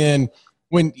joy in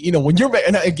when you're,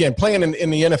 and again, playing in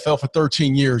the NFL for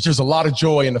 13 years, there's a lot of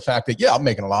joy in the fact that, I'm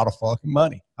making a lot of fucking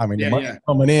money. I mean, the money's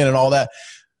coming in and all that.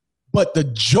 But the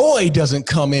joy doesn't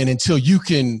come in until you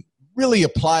can really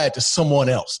apply it to someone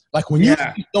else. Like when you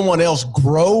see someone else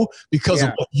grow because of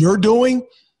what you're doing,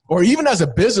 or even as a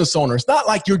business owner, it's not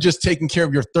like you're just taking care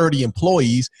of your 30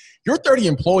 employees. Your 30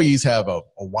 employees have a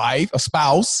wife, a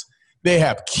spouse, they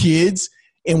have kids.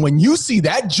 And when you see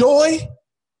that joy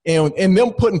and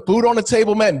them putting food on the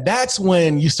table, man, that's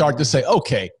when you start to say,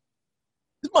 okay,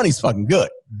 this money's fucking good.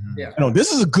 Yeah.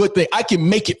 This is a good thing. I can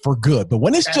make it for good. But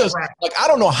when it's like, I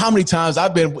don't know how many times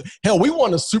I've been, we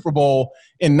won the Super Bowl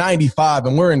in 95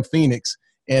 and we're in Phoenix,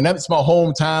 and that's my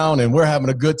hometown, and we're having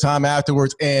a good time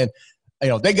afterwards. And,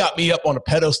 they got me up on a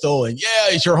pedestal and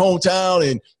it's your hometown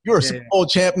and you're a Super Bowl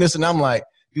champion. And I'm like,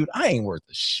 dude, I ain't worth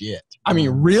the shit. I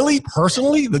mean, really,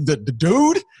 personally, the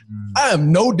dude, I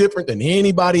am no different than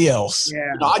anybody else.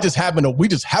 Yeah. We just happen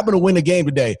to win the game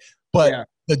today. But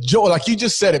the joy, like you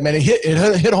just said it, man, it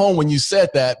hit home when you said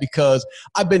that, because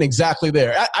I've been exactly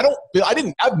there.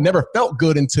 I've never felt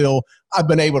good until I've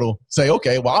been able to say,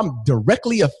 okay, well, I'm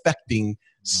directly affecting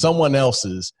someone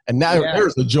else's, and now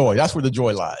there's the joy. That's where the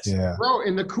joy lies. Yeah, bro.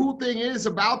 And the cool thing is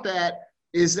about that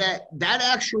is that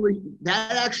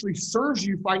actually serves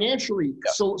you financially.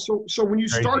 Yeah. So when you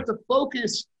start to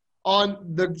focus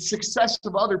on the success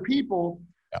of other people,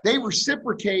 they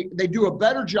reciprocate. They do a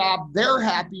better job. They're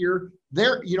happier.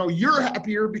 You're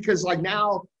happier because like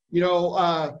now,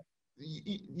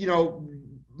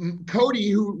 Cody,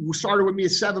 who started with me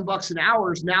at $7 an hour,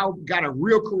 has now got a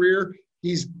real career.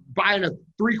 He's buying a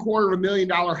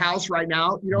 $750,000 house right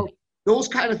now. You know, those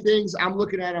kind of things I'm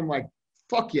looking at. I'm like,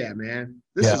 fuck yeah, man.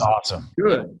 This is awesome.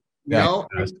 Good. You know,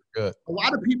 that's good. A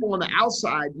lot of people on the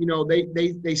outside, you know,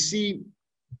 they see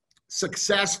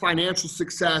success, financial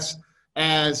success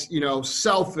as, you know,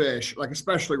 selfish, like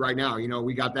especially right now, you know,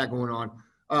 we got that going on.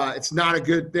 It's not a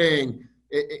good thing.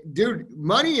 Dude,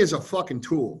 money is a fucking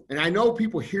tool. And I know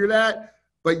people hear that,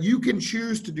 but you can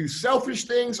choose to do selfish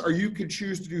things or you can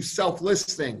choose to do selfless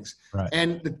things. Right.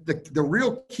 And the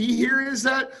real key here is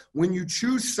that when you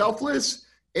choose selfless,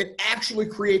 it actually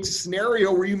creates a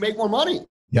scenario where you make more money.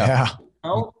 Yeah. You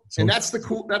know? And that's the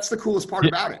coolest part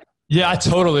about it. Yeah, I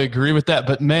totally agree with that.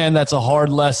 But man, that's a hard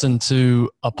lesson to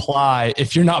apply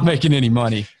if you're not making any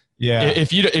money. Yeah.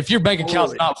 If your bank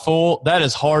account's not full, that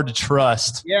is hard to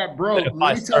trust. Yeah, bro.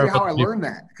 Let me tell you how I learned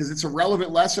that, because it's a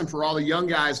relevant lesson for all the young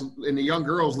guys and the young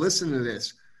girls listening to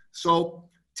this. So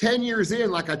 10 years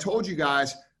in, like I told you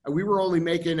guys, we were only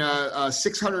making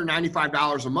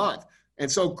 $695 a month.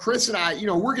 And so Chris and I, you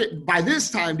know, we're getting, by this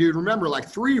time, dude, remember, like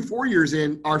 3 or 4 years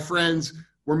in, our friends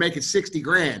were making 60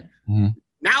 grand. Mm-hmm.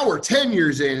 Now we're 10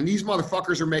 years in and these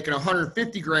motherfuckers are making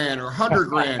 150 grand or 100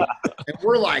 grand. And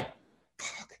we're like,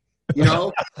 fuck, you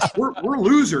know, we're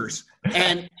losers.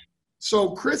 And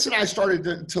so Chris and I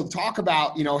started to talk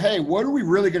about, you know, hey, what are we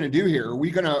really going to do here? Are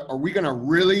we going to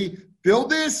really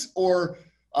build this, or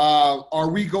are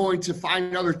we going to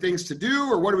find other things to do,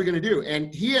 or what are we going to do?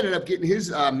 And he ended up getting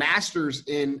his master's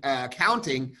in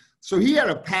accounting. So he had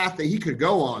a path that he could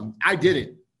go on. I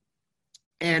didn't.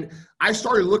 And I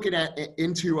started looking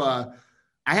into I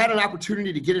had an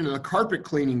opportunity to get into the carpet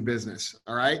cleaning business.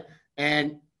 All right.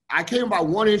 And I came about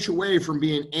 1 inch away from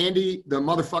being Andy, the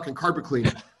motherfucking carpet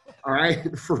cleaner. All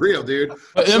right. For real, dude.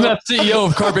 I'm the CEO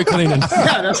of carpet cleaning.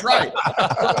 Yeah, that's right.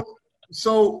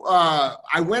 So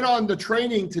I went on the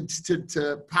training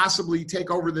to possibly take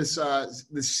over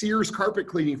the Sears carpet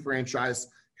cleaning franchise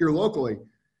here locally.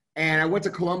 And I went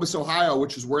to Columbus, Ohio,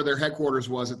 which is where their headquarters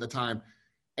was at the time.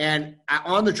 And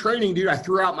on the training, dude, I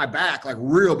threw out my back like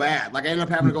real bad. Like I ended up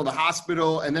having to go to the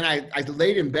hospital. And then I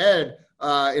laid in bed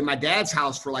in my dad's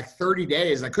house for like 30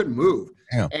 days. I couldn't move.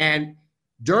 Damn. And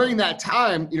during that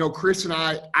time, you know, Chris and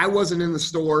I wasn't in the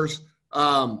stores.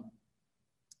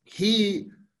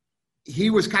 He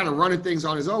was kind of running things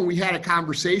on his own. We had a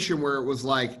conversation where it was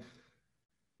like,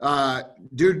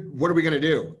 dude, what are we going to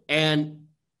do? And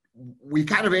we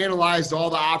kind of analyzed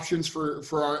all the options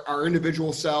for our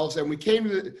individual selves. And we came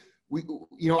to,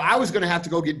 I was going to have to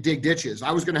go dig ditches.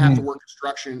 I was going to have to work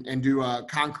construction and do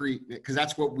concrete, because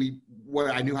that's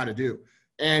what I knew how to do.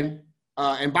 And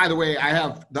by the way, I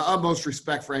have the utmost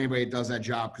respect for anybody that does that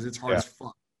job, because it's hard as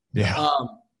fuck. Yeah.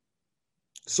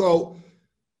 So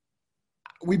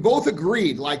we both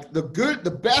agreed, like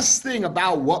the best thing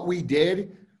about what we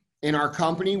did in our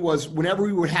company was whenever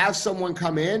we would have someone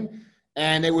come in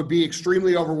and they would be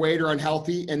extremely overweight or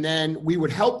unhealthy, and then we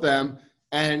would help them,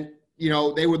 and, you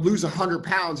know, they would lose 100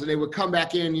 pounds and they would come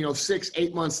back in,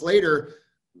 6-8 months later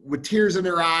with tears in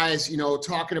their eyes,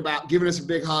 talking about, giving us a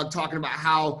big hug, talking about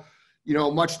how,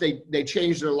 much they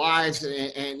changed their lives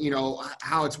and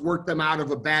how it's worked them out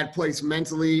of a bad place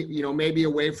mentally, maybe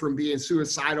away from being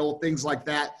suicidal, things like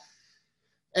that.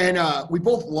 And we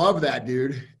both love that,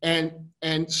 dude.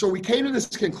 And so we came to this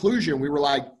conclusion. We were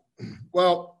like,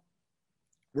 well,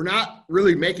 we're not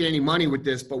really making any money with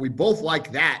this, but we both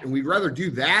like that. And we'd rather do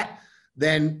that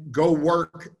than go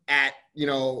work at,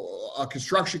 a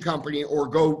construction company or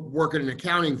go work at an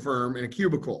accounting firm in a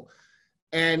cubicle.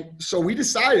 And so we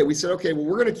decided, we said, okay, well,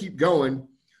 we're going to keep going,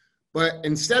 but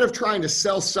instead of trying to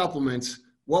sell supplements,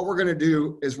 what we're going to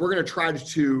do is we're going to try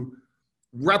to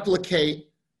replicate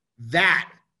that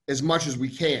as much as we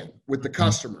can with the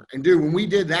customer. And dude, when we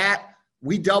did that,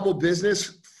 we doubled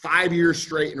business 5 years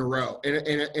straight in a row,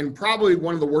 and probably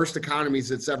one of the worst economies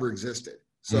that's ever existed.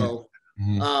 So,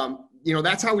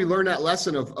 that's how we learned that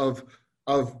lesson of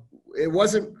it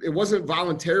wasn't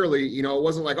voluntarily, it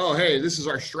wasn't like, oh, hey, this is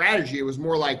our strategy. It was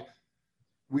more like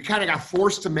we kind of got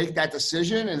forced to make that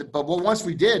decision. But once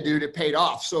we did, dude, it paid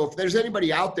off. So if there's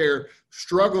anybody out there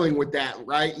struggling with that,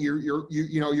 right, you're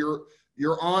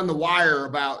on the wire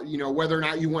about, whether or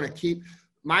not you want to keep.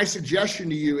 My suggestion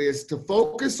to you is to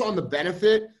focus on the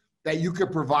benefit that you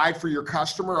could provide for your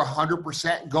customer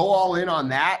 100%, go all in on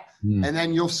that. And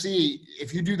then you'll see,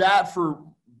 if you do that for,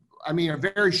 a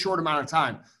very short amount of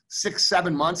time,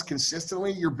 6-7 months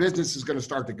consistently, your business is going to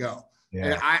start to go. Yeah.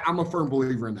 And I'm a firm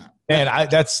believer in that.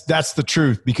 And that's the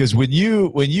truth, because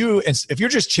if you're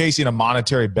just chasing a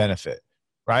monetary benefit,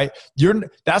 right?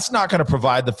 That's not going to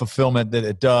provide the fulfillment that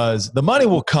it does. The money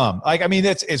will come. Like, I mean,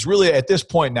 it's really at this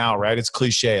point now, right? It's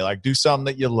cliche. Like, do something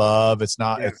that you love. It's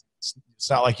not, it's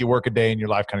not like you work a day in your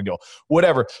life kind of deal,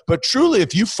 whatever. But truly,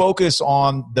 if you focus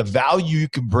on the value you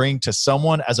can bring to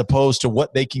someone as opposed to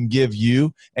what they can give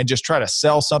you and just try to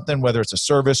sell something, whether it's a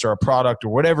service or a product or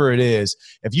whatever it is,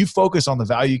 if you focus on the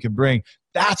value you can bring,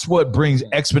 that's what brings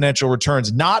exponential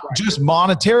returns, not just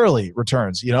monetarily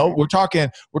returns. You know, we're talking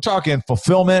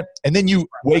fulfillment. And then you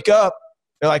wake up,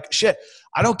 you're like, shit,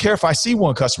 I don't care if I see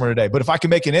one customer today, but if I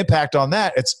can make an impact on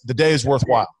that, the day is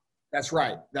worthwhile. That's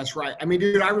right. That's right. I mean,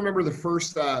 dude, I remember the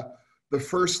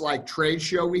first like trade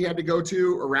show we had to go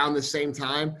to around the same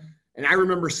time. And I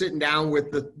remember sitting down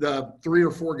with the 3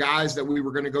 or 4 guys that we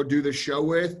were going to go do this show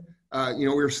with. We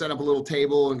were set up a little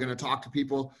table and going to talk to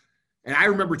people. And I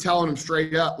remember telling them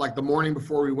straight up, like the morning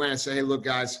before we went, I said, hey, look,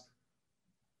 guys,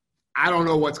 I don't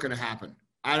know what's going to happen.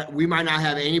 We might not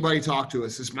have anybody talk to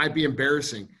us. This might be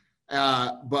embarrassing.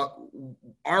 But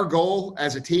our goal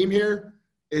as a team here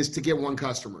is to get one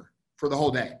customer for the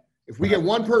whole day. If we get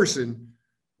one person,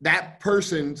 that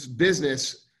person's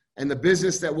business and the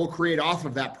business that we'll create off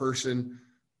of that person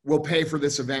will pay for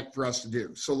this event for us to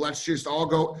do. So let's just all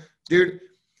go. Dude,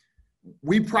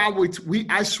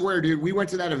 I swear, dude, we went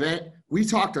to that event. We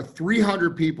talked to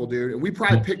 300 people, dude, and we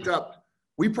probably picked up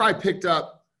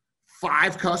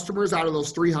 5 customers out of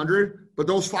those 300, but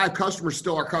those 5 customers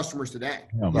still are customers today.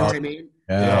 You know what I mean?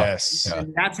 Yes.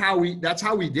 And that's how we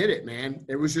did it, man.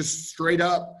 It was just straight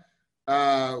up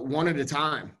one at a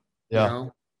time. Yeah. You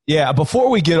know? Yeah. Before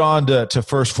we get on to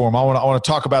First Phorm, I want to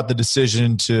talk about the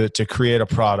decision to create a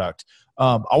product.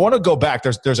 I want to go back.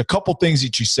 There's a couple things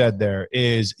that you said there.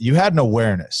 Is you had an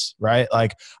awareness, right?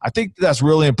 Like, I think that's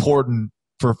really important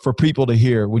for people to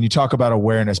hear when you talk about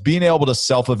awareness, being able to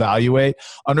self-evaluate,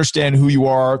 understand who you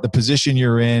are, the position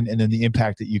you're in, and then the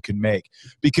impact that you can make.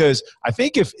 Because I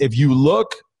think if you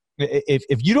look,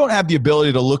 if you don't have the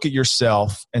ability to look at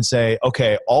yourself and say,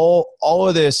 okay, all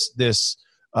of this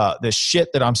shit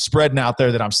that I'm spreading out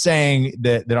there, that I'm saying,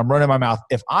 that I'm running my mouth,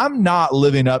 if I'm not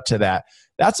living up to that,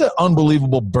 that's an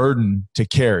unbelievable burden to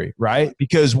carry, right?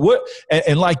 Because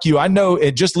and like you, I know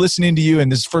it, just listening to you,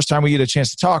 and this is the first time we get a chance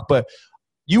to talk, but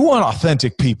you want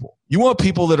authentic people. You want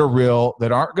people that are real,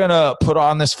 that aren't going to put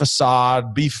on this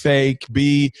facade, be fake,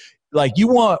 be like, you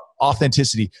want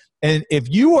authenticity. And if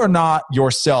you are not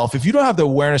yourself, if you don't have the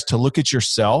awareness to look at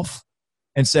yourself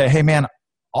and say, hey man,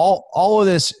 all of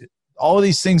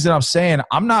these things that I'm saying,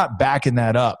 I'm not backing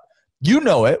that up. You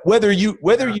know it, whether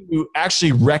you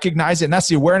actually recognize it, and that's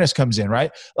the awareness comes in,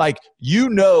 right? Like, you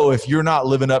know, if you're not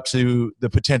living up to the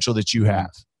potential that you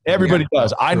have. Everybody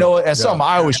does. I know it as something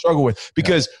I always struggle with,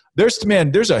 because there's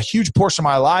a huge portion of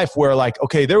my life where, like,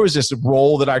 okay, there was this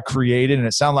role that I created, and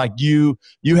it sounded like you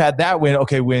had that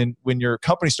when your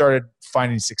company started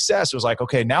finding success, it was like,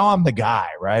 okay, now I'm the guy,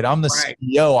 right? I'm the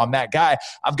CEO. I'm that guy.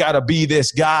 I've got to be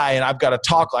this guy, and I've got to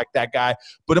talk like that guy.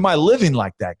 But am I living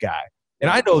like that guy? And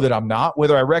I know that I'm not,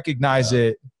 whether I recognize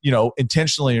it,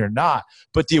 intentionally or not.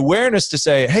 But the awareness to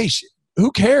say, hey,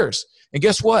 who cares? And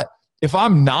guess what? If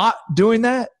I'm not doing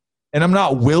that and I'm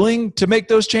not willing to make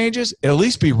those changes, at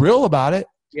least be real about it.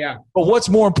 Yeah. But what's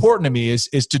more important to me is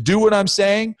to do what I'm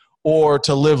saying or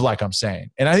to live like I'm saying.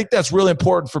 And I think that's really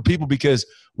important for people, because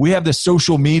we have this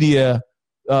social media,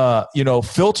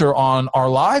 filter on our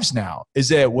lives now, is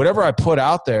that whatever I put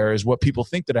out there is what people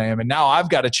think that I am. And now I've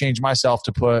got to change myself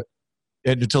to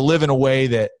live in a way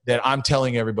that I'm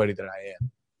telling everybody that I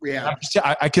am. Yeah.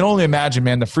 I can only imagine,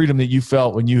 man, the freedom that you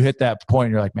felt when you hit that point.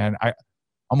 You're like, man,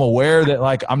 I'm aware that,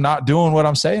 like, I'm not doing what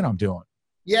I'm saying I'm doing.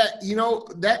 Yeah.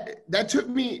 That took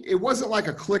me, it wasn't like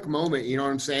a click moment. You know what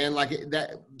I'm saying? Like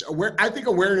I think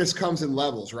awareness comes in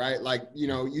levels, right? Like,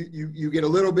 you get a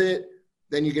little bit,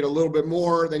 then you get a little bit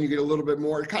more, then you get a little bit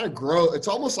more. It kind of grows. It's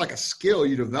almost like a skill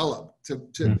you develop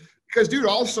because, dude,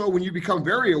 also when you become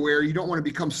very aware, you don't want to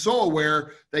become so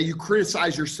aware that you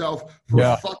criticize yourself for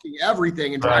fucking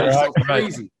everything and drive yourself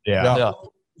crazy. Yeah.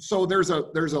 So there's a,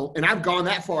 and I've gone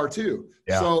that far too.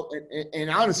 Yeah. So, and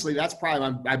honestly, that's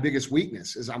probably my biggest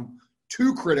weakness, is I'm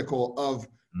too critical of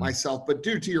myself. But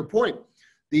dude, to your point,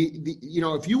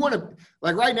 if you want to,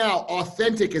 like, right now,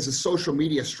 authentic is a social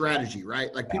media strategy,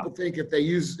 right? Like, people think if they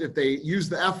use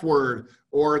the F word,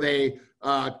 or they,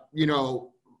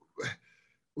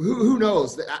 who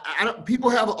knows? People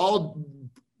have all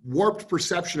warped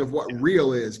perception of what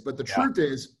real is, but the truth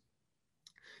is,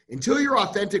 until you're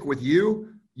authentic with you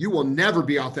will never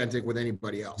be authentic with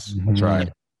anybody else. That's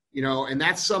right. And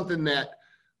that's something that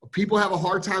people have a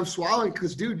hard time swallowing,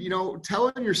 because, dude,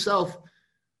 telling yourself,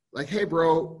 like, hey,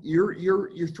 bro,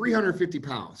 you're 350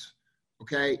 pounds.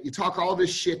 Okay. You talk all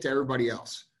this shit to everybody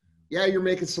else. Yeah, you're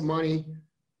making some money,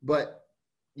 but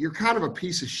you're kind of a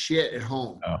piece of shit at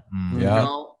home. You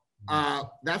know,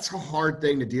 that's a hard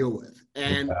thing to deal with.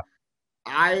 And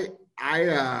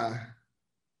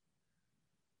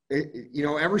you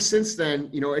know, ever since then,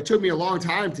 you know, it took me a long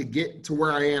time to get to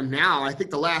where I am now. I think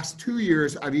the last 2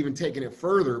 years I've even taken it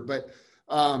further, but,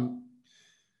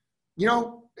 you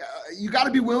know, you got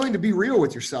to be willing to be real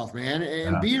with yourself, man.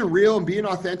 And being real and being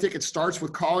authentic, it starts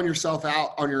with calling yourself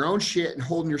out on your own shit and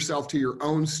holding yourself to your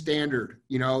own standard.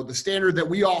 You know, the standard that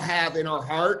we all have in our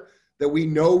heart that we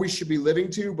know we should be living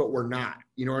to, but we're not.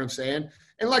 You know what I'm saying?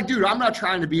 And like, dude, I'm not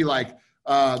trying to be like,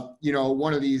 you know,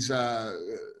 one of these,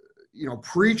 you know,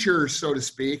 preachers, so to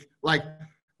speak. Like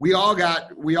we all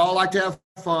like to have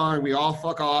fun. We all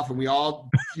fuck off and we all,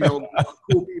 you know,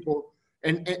 cool people.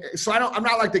 And so I'm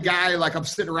not like the guy, like I'm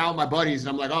sitting around with my buddies and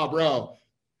I'm like, oh, bro,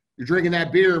 you're drinking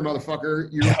that beer, motherfucker.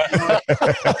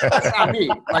 That's not me.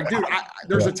 Like, dude,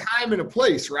 there's a time and a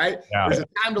place, right? Yeah. There's a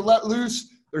time to let loose.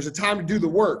 There's a time to do the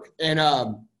work. And,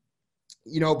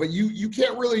 you know, but you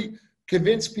can't really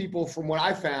convince people from what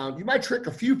I found. You might trick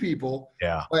a few people,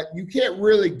 but you can't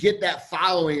really get that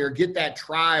following or get that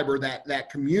tribe or that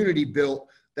community built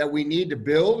that we need to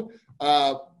build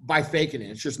by faking it.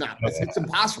 It's just not. It's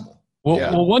impossible.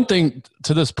 Well, one thing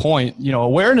to this point, you know,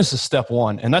 awareness is step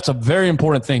one, and that's a very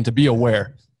important thing to be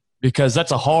aware, because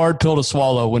that's a hard pill to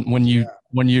swallow when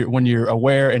you're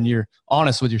aware and you're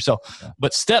honest with yourself. Yeah.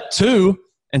 But step two,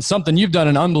 and something you've done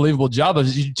an unbelievable job of,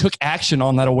 is you took action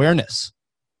on that awareness.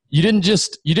 You didn't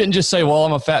just say, well,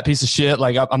 I'm a fat piece of shit,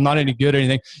 like I'm not any good or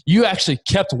anything. You actually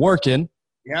kept working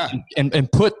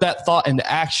and put that thought into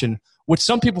action, which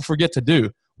some people forget to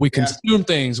do. We consume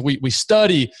things, we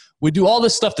study, we do all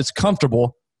this stuff that's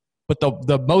comfortable, but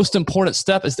the most important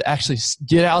step is to actually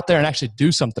get out there and actually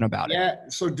do something about it. Yeah.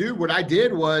 So dude, what I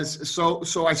did was,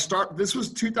 this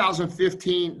was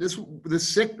 2015.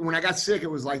 When I got sick,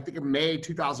 it was like, I think in May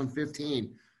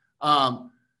 2015.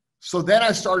 So then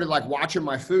I started like watching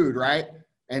my food, right?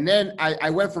 And then I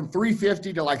went from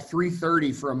 350 to like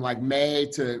 330 from like May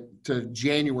to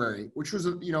January, which was,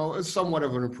 you know, somewhat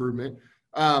of an improvement.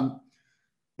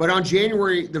 But on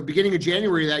the beginning of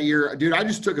January that year, dude, I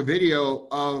just took a video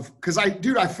of, cause I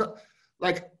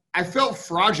felt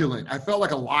fraudulent. I felt like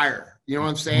a liar. You know what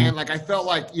I'm saying? Like I felt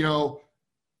like, you know,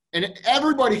 and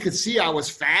everybody could see I was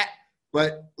fat,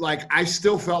 but like I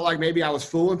still felt like maybe I was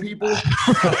fooling people. The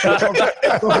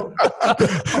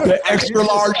extra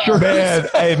large shirt. Man,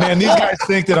 hey man, these guys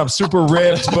think that I'm super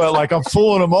ripped, but like I'm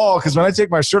fooling them all, because when I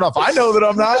take my shirt off, I know that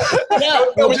I'm not. Yeah,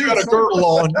 well, you got a girdle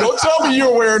on. Don't tell me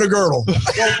you're wearing a girdle.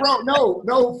 Well, bro,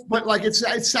 no, but like it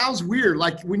sounds weird.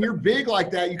 Like when you're big like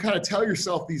that, you kind of tell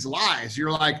yourself these lies.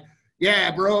 You're like,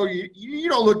 yeah, bro, you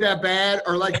don't look that bad.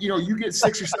 Or like, you know, you get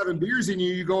 6 or 7 beers in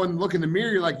you, you go and look in the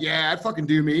mirror, you're like, yeah, I'd fucking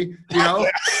do me, you know?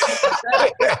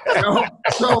 You know?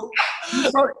 So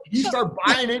you start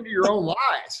buying into your own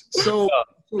lies. So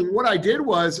what I did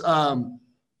was I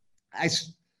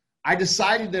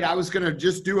decided that I was going to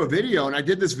just do a video, and I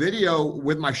did this video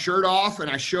with my shirt off, and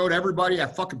I showed everybody. I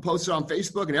fucking posted on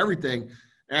Facebook and everything.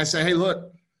 And I said, hey,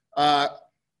 look,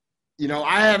 you know,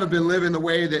 I haven't been living the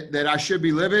way that I should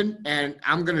be living, and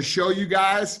I'm going to show you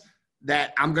guys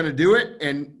that I'm going to do it.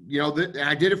 And, you know, and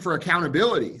I did it for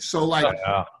accountability. So like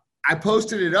I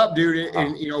posted it up, dude.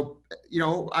 And, you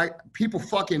know, people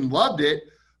fucking loved it.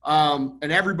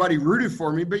 And everybody rooted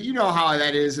for me, but you know how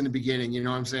that is in the beginning. You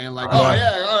know what I'm saying? Like,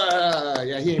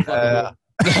 yeah, he ain't fucking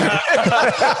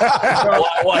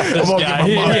Watch this guy.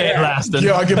 He ain't lasting.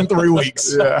 Yeah, I'll give him 3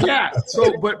 weeks. Yeah.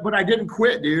 So, but I didn't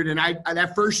quit, dude. And I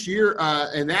that first year,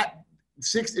 in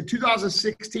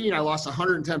 2016, I lost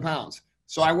 110 pounds.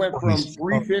 So I went from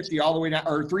 350 all the way down,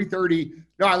 or 330.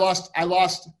 No, I lost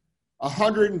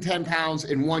 110 pounds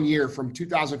in 1 year from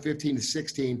 2015 to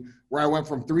 16, where I went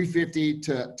from 350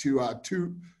 to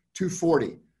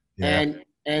 240. Yeah.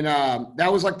 And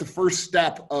that was like the first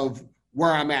step of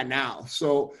where I'm at now.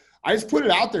 So I just put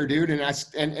it out there, dude. And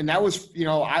that was, you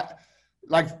know,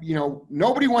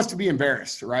 nobody wants to be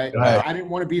embarrassed, right? I didn't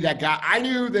want to be that guy. I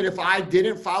knew that if I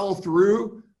didn't follow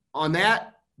through on that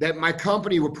my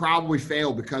company would probably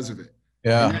fail because of it.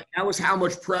 Yeah. And that was how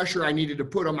much pressure I needed to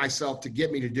put on myself to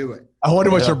get me to do it. I wonder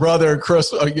what your brother and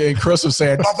Chris was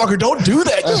saying. Motherfucker, don't do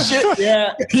that shit.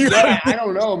 Yeah. I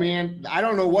don't know, man. I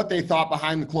don't know what they thought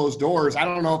behind the closed doors. I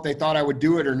don't know if they thought I would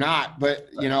do it or not. But,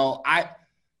 you know, I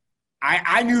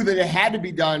knew that it had to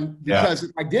be done, because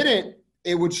if I didn't,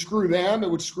 it would screw them. It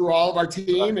would screw all of our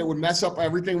team. It would mess up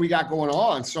everything we got going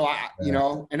on. So, you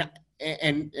know, and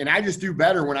I just do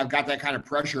better when I've got that kind of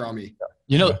pressure on me.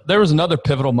 You know, there was another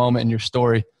pivotal moment in your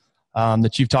story.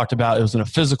 that you've talked about. It was in a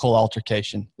physical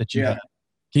altercation that you had.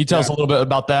 Can you tell us a little bit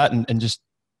about that and just?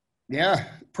 Yeah,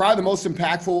 probably the most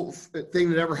impactful thing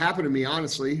that ever happened to me,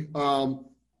 honestly.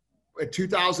 In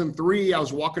 2003, I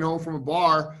was walking home from a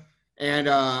bar, and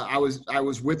I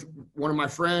was with one of my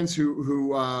friends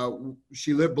who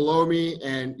she lived below me,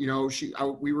 and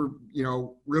we were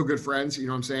real good friends. You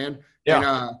know what I'm saying?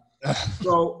 Yeah. And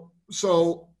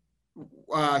so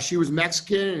she was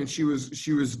Mexican, and she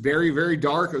was very, very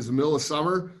dark. It was the middle of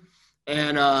summer,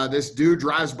 and this dude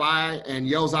drives by and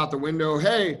yells out the window,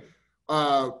 "Hey,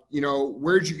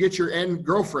 where'd you get your end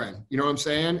girlfriend?" You know what I'm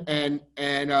saying? And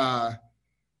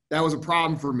that was a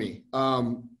problem for me.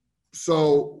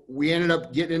 So we ended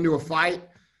up getting into a fight.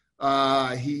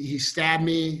 He stabbed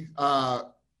me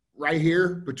right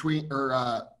here between,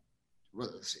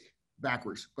 let's see,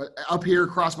 backwards, but up here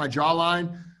across my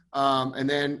jawline, and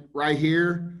then right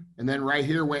here,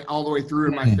 went all the way through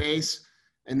in my face,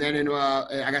 and then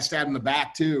I got stabbed in the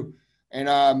back too. And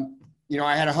I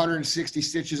had 160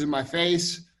 stitches in my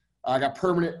face. I got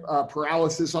permanent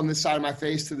paralysis on this side of my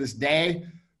face to this day.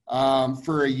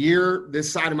 For a year,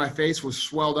 this side of my face was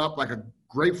swelled up like a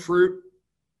grapefruit.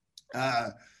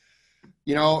 It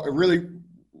really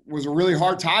was a really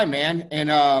hard time, man. And,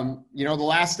 the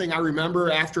last thing I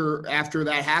remember after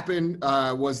that happened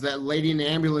was that lady in the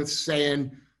ambulance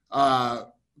saying,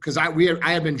 because I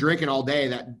had been drinking all day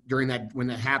when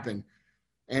that happened.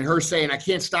 And her saying, "I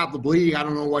can't stop the bleeding. I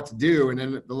don't know what to do."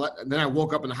 And then I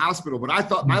woke up in the hospital. But I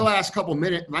thought my last couple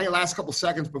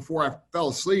seconds before I fell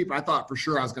asleep, I thought for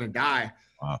sure I was going to die.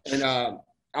 Wow. And I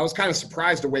was kind of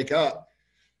surprised to wake up.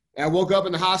 And I woke up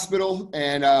in the hospital,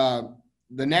 and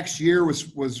the next year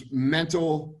was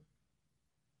mentally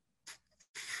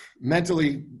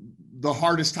the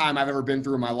hardest time I've ever been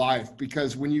through in my life,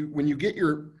 because when you get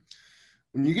your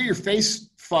face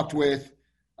fucked with.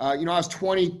 I was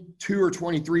 22 or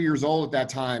 23 years old at that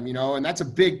time, and that's a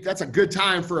good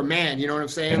time for a man. You know what I'm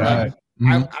saying? Right.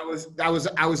 Like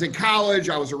I was in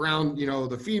college. I was around,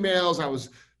 the females. I was,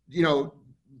 so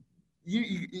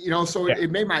it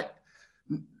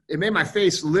made my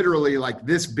face literally like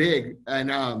this big.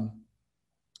 And I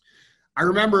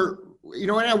remember,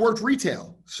 and I worked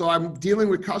retail, so I'm dealing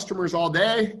with customers all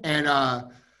day, and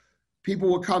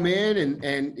people would come in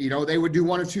and they would do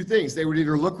one or two things. They would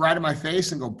either look right at my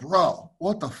face and go, "Bro,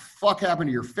 what the fuck happened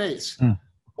to your face?"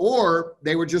 Or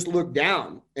they would just look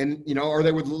down and, or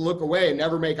they would look away and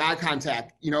never make eye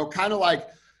contact, kind of like,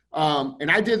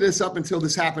 and I did this up until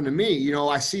this happened to me.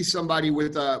 I see somebody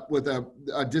with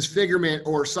a disfigurement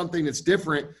or something that's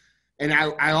different, and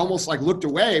I almost like looked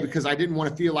away because I didn't want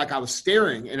to feel like I was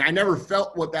staring. And I never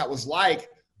felt what that was like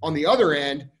on the other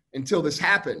end until this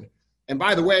happened. And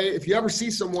by the way, if you ever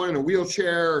see someone in a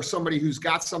wheelchair or somebody who's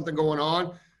got something going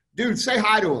on, dude, say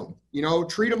hi to them,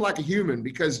 treat them like a human,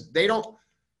 because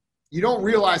you don't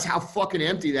realize how fucking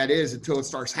empty that is until it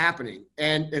starts happening.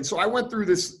 And so I went through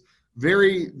this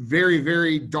very, very,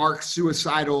 very dark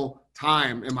suicidal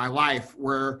time in my life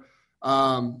where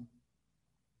all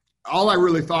I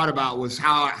really thought about was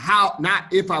how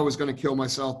not if I was going to kill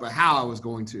myself, but how I was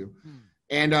going to.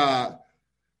 And,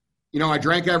 I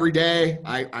drank every day.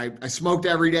 I smoked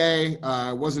every day.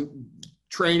 I wasn't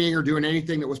training or doing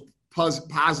anything that was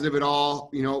positive at all.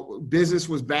 Business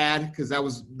was bad because that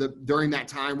was during that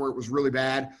time where it was really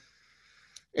bad.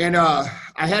 And I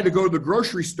had to go to the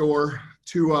grocery store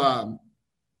to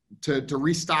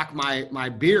restock my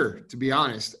beer, to be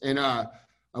honest. And I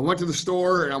went to the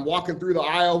store, and I'm walking through the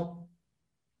aisle,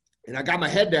 and I got my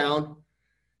head down,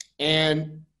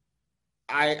 and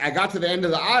I got to the end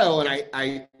of the aisle, and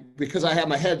I because I had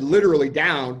my head literally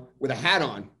down with a hat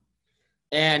on,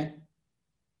 and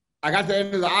I got to the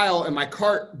end of the aisle, and my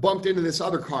cart bumped into this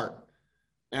other cart,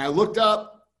 and I looked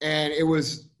up, and it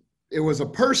was a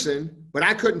person, but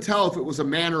I couldn't tell if it was a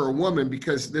man or a woman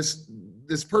because this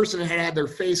person had their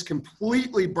face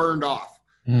completely burned off.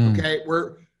 Okay,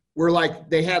 where like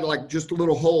they had like just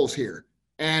little holes here,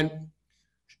 and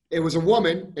it was a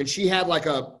woman, and she had like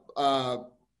a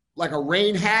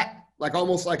rain hat, like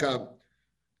almost like a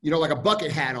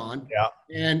bucket hat on. Yeah.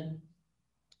 And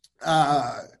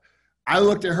I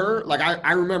looked at her, like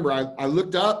I remember I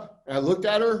looked up and I looked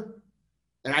at her,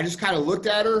 and I just kind of looked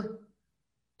at her,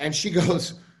 and she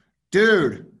goes,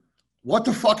 "Dude, what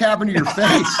the fuck happened to your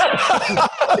face?"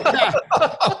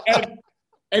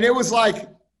 and it was like,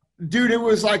 dude, it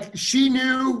was like she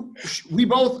knew. We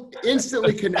both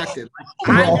instantly connected.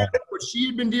 Like, I knew what she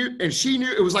had been doing, and she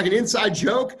knew. It was like an inside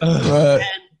joke. And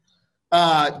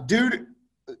dude,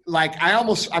 like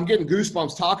I'm getting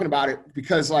goosebumps talking about it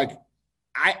because like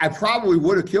I probably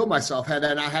would have killed myself had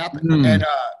that not happened. And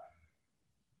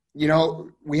you know,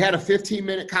 we had a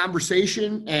 15-minute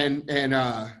conversation, and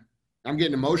I'm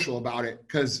getting emotional about it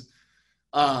because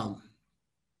I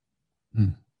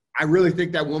really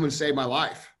think that woman saved my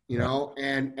life, you know,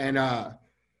 and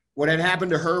what had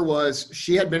happened to her was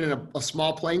she had been in a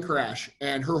small plane crash,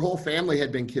 and her whole family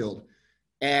had been killed.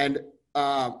 And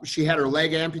she had her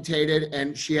leg amputated,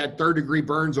 and she had 3rd-degree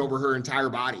burns over her entire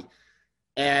body.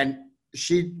 And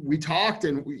we talked,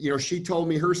 and, you know, she told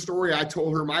me her story. I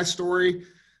told her my story.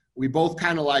 We both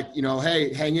kind of like, you know,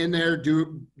 hey, hang in there,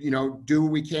 do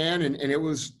what we can. And it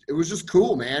was just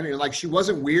cool, man. And like, she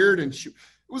wasn't weird, and it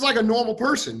was like a normal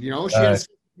person, you know, she had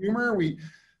humor.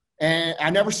 And I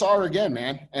never saw her again,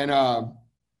 man. And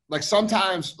like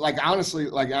sometimes, like honestly,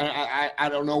 like I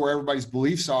don't know where everybody's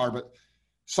beliefs are, but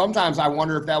sometimes I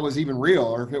wonder if that was even real,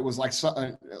 or if it was like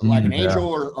something like an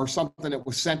angel or something that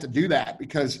was sent to do that.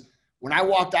 Because when I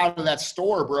walked out of that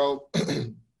store, bro,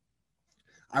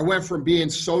 I went from being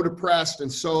so depressed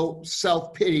and so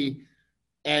self-pity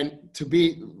and to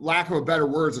be, lack of a better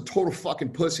words, a total fucking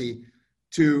pussy,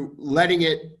 to letting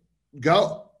it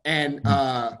go. And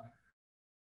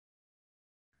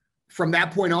from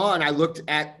that point on, I looked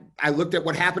at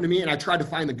what happened to me, and I tried to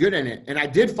find the good in it. And I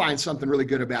did find something really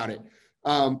good about it.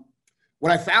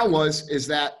 What I found is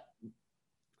that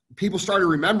people started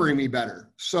remembering me better.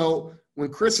 So when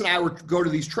Chris and I would go to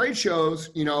these trade shows,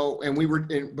 you know,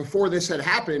 and before this had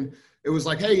happened, it was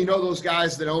like, hey, you know, those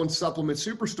guys that own Supplement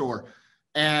Superstore,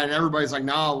 and everybody's like,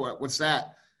 no, what's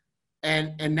that?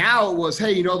 And now it was,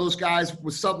 hey, you know, those guys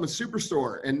with Supplement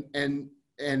Superstore,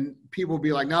 and people would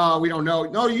be like, no, we don't know.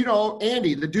 No, you know,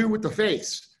 Andy, the dude with the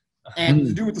face, and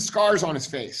the dude with the scars on his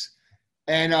face.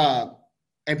 And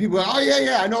people are like, oh,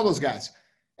 yeah, I know those guys.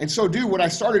 And so, dude, what I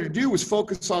started to do was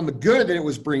focus on the good that it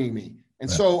was bringing me. And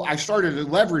so I started to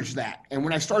leverage that. And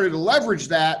when I started to leverage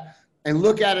that and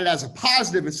look at it as a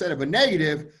positive instead of a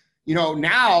negative, you know,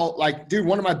 now, like, dude,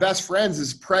 one of my best friends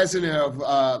is president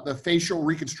of the facial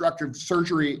reconstructive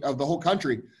surgery of the whole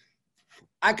country.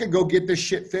 I could go get this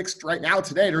shit fixed right now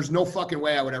today. There's no fucking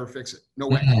way I would ever fix it. No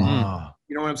way. You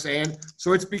know what I'm saying?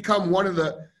 So it's become one of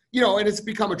the, you know, and it's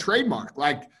become a trademark.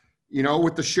 Like, you know,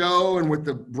 with the show and with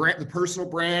the brand, the personal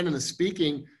brand and the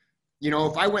speaking, you know,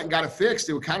 if I went and got it fixed,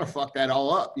 it would kind of fuck that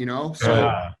all up, you know?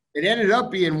 So it ended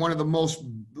up being one of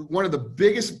the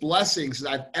biggest blessings that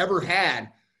I've ever had.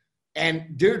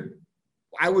 And dude,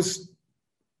 I was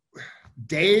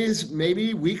days,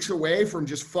 maybe weeks away from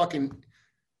just fucking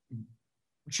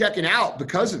checking out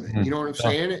because of it. You know what I'm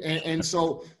saying? And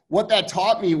so what that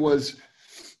taught me was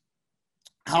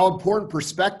how important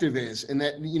perspective is, and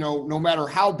that, you know, no matter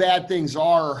how bad things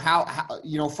are, or how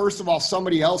you know, first of all,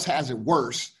 somebody else has it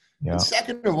worse. Yeah. And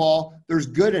second of all, there's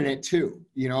good in it too,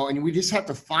 you know, and we just have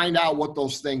to find out what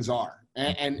those things are.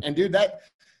 And dude,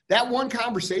 that one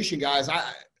conversation, guys,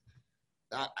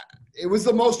 it was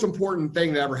the most important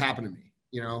thing that ever happened to me,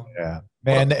 you know? Yeah,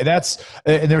 man,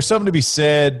 and there's something to be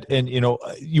said. And, you know,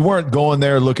 you weren't going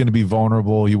there looking to be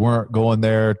vulnerable. You weren't going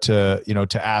there to, you know,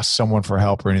 to ask someone for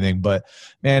help or anything, but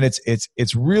man,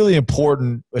 it's really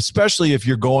important, especially if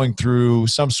you're going through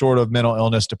some sort of mental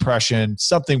illness, depression,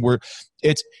 something where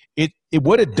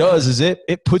what it does is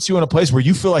it puts you in a place where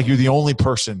you feel like you're the only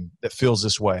person that feels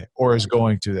this way or is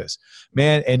going through this,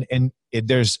 man. And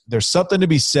there's something to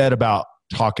be said about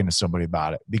talking to somebody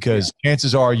about it, because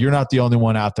chances are you're not the only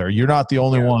one out there. You're not the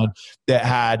only one that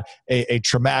had a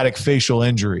traumatic facial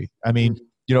injury. I mean,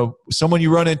 you know, someone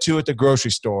you run into at the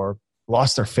grocery store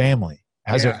lost their family,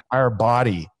 has their entire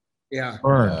body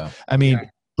burned. Yeah. I mean,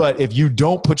 but if you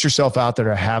don't put yourself out there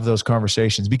to have those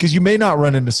conversations, because you may not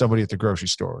run into somebody at the grocery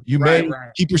store, you may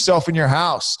keep yourself in your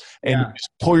house and just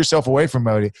pull yourself away from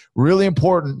somebody. Really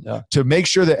important to make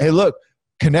sure that, hey, look,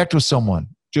 connect with someone.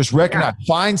 Just recognize,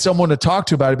 find someone to talk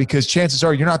to about it, because chances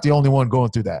are you're not the only one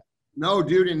going through that. No,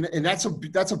 dude. And that's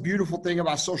a beautiful thing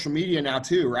about social media now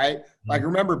too, right? Like,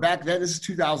 remember back then, this is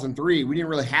 2003. We didn't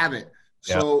really have it.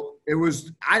 So it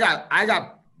was, I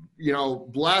got, you know,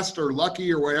 blessed or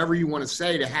lucky or whatever you want to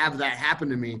say to have that happen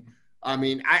to me. I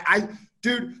mean,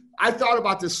 dude, I thought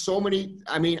about this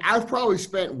I've probably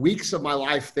spent weeks of my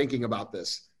life thinking about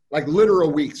this, like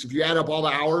literal weeks. If you add up all the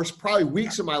hours, probably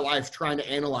weeks of my life trying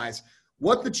to analyze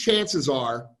what the chances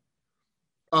are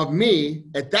of me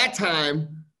at that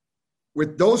time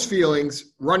with those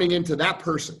feelings running into that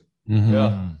person. Mm-hmm.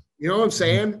 Yeah. You know what I'm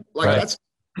saying? Like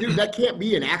dude, that can't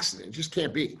be an accident. It just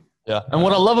can't be. Yeah. And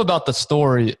what I love about the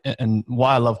story and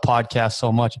why I love podcasts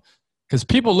so much, because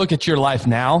people look at your life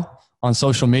now on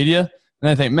social media and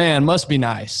they think, man, must be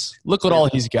nice. Look at all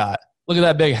he's got. Look at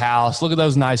that big house. Look at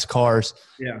those nice cars.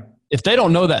 Yeah. If they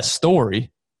don't know that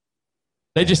story,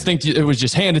 They just think it was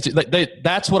just handed to.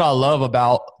 That's what I love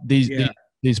about these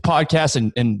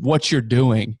podcasts and what you're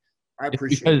doing. I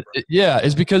appreciate it.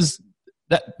 It's because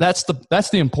that's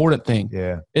the important thing.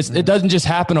 Yeah. It doesn't just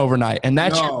happen overnight, and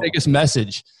that's your biggest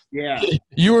message. Yeah.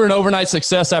 You were an overnight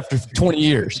success after 20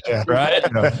 years, right?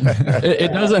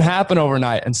 It doesn't happen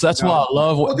overnight, and so that's why I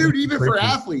love what. Well, dude, even for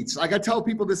athletes, like I tell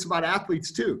people this about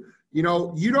athletes too. You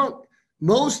know,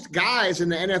 most guys in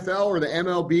the NFL or the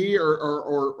MLB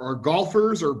or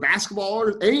golfers or basketball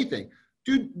or anything,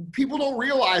 dude, people don't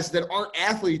realize that aren't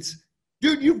athletes.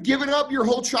 Dude, you've given up your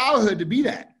whole childhood to be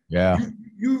that. Yeah.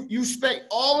 You spent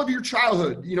all of your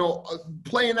childhood,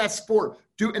 playing that sport.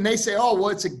 And they say, oh, well,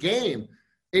 it's a game.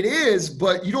 It is,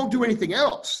 but you don't do anything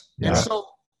else. Yeah. And so,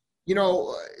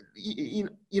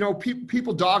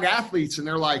 people dog athletes, and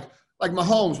they're like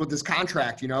Mahomes with this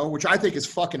contract, which I think is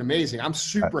fucking amazing. I'm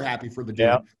super happy for the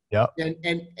dude. Yeah.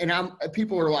 And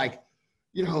people are like,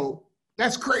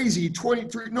 that's crazy.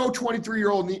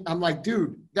 23-year-old. I'm like,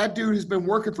 dude, that dude has been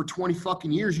working for 20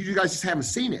 fucking years. You guys just haven't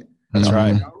seen it. That's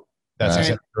right. That's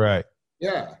exactly right.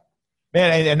 Yeah.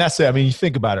 Man, and that's it. I mean, you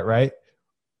think about it, right?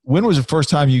 When was the first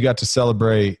time you got to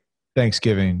celebrate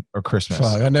Thanksgiving or Christmas?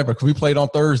 I never. We played on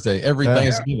Thursday every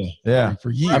Thanksgiving. Yeah,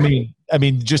 for years. I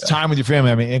mean, just time with your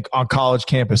family. I mean, on college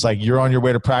campus, like you're on your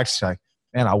way to practice, like,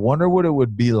 man, I wonder what it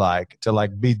would be like to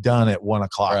be done at 1:00.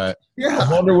 Right. Yeah.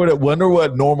 I wonder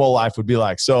what normal life would be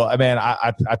like. So, I mean,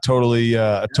 I totally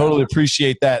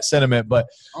appreciate that sentiment. But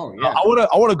I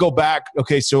want to go back.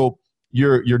 Okay, so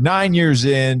you're 9 years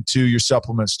into your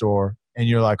supplement store. And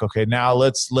you're like, okay, now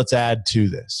let's add to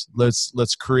this.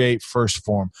 Let's create First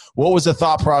Phorm. What was the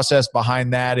thought process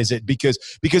behind that? Is it because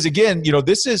again,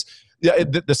 this is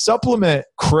the supplement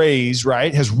craze,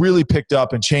 right, has really picked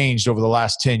up and changed over the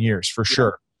last 10 years for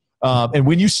sure. And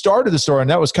when you started the store, and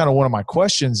that was kind of one of my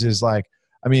questions, is like,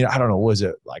 I mean, I don't know, was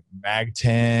it like Mag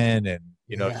 10 and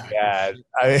you had,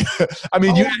 I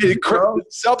mean, you had a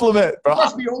supplement, bro. You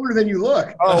must be older than you look.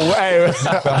 Oh, hey.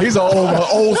 He's an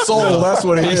old soul. That's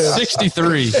what he is. He's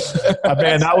 63.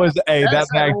 Man, that was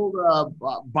that old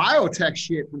biotech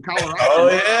shit from Colorado. Oh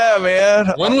yeah,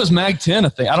 man. When was Mag 10 a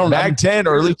thing? I don't know. Mag 10,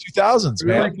 early 2000s,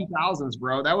 man. Early 2000s,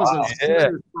 bro. That was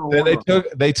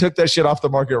they took that shit off the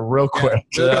market real quick.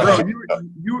 Bro,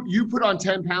 you put on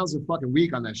 10 pounds a fucking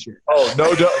week on that shit. Oh,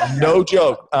 no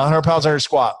joke. 100 pounds on your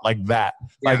squat, like that.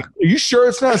 Like, are you sure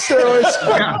it's not steroids?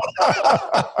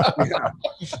 Yeah.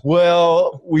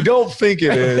 Well, we don't think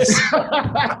it is.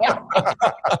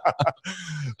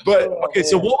 But okay,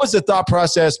 so what was the thought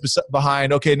process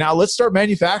behind, okay, now let's start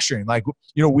manufacturing? Like,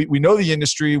 we know the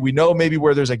industry, we know maybe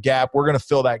where there's a gap, we're going to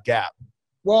fill that gap.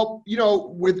 Well,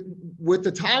 with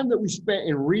the time that we spent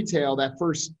in retail, that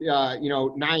first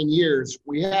 9 years,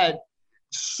 we had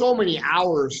so many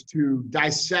hours to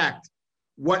dissect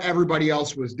what everybody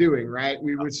else was doing, right?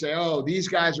 We would say, oh, these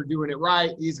guys are doing it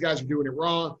right. These guys are doing it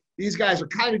wrong. These guys are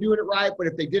kind of doing it right, but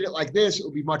if they did it like this, it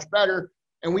would be much better.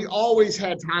 And we always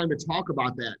had time to talk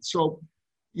about that. So,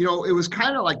 it was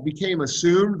kind of like became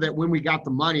assumed that when we got the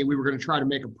money, we were going to try to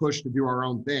make a push to do our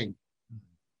own thing.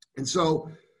 And so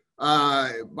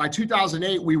by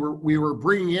 2008, we were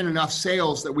bringing in enough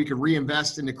sales that we could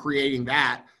reinvest into creating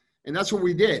that. And that's what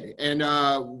we did. And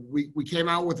we came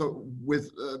out with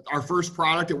our first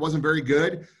product. It wasn't very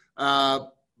good.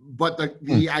 But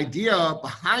the idea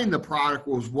behind the product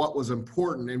was what was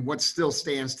important and what still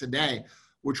stands today,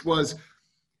 which was,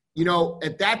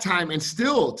 at that time and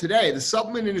still today, the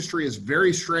supplement industry is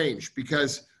very strange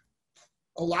because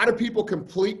a lot of people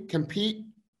compete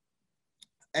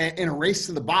in a race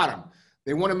to the bottom.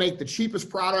 They want to make the cheapest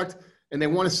product and they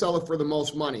want to sell it for the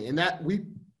most money. And that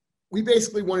we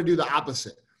basically want to do the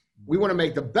opposite. We want to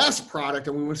make the best product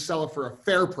and we want to sell it for a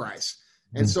fair price.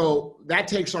 And so that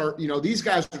takes these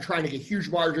guys are trying to get huge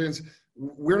margins.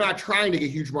 We're not trying to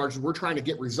get huge margins. We're trying to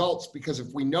get results, because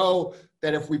if we know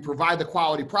that if we provide the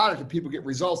quality product and people get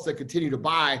results, they continue to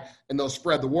buy and they'll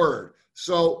spread the word.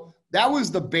 So that was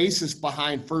the basis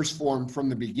behind First Phorm from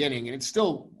the beginning. And it's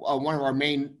still one of our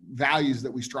main values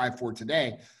that we strive for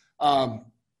today.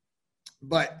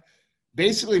 But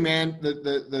basically, man,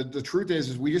 the truth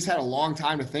is we just had a long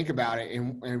time to think about it.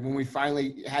 And when we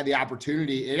finally had the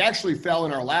opportunity, it actually fell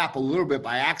in our lap a little bit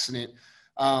by accident.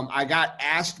 I got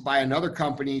asked by another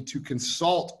company to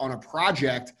consult on a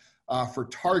project for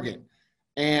Target.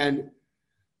 And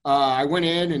I went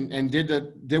in and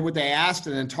did what they asked.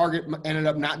 And then Target ended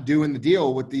up not doing the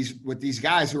deal with these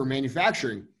guys who were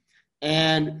manufacturing.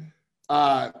 And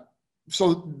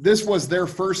so this was their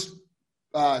first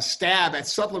stab at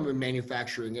supplement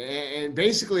manufacturing. And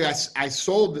basically I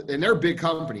sold, and they're a big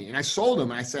company, and I sold them.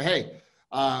 And I said, hey,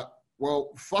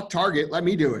 well, fuck Target. Let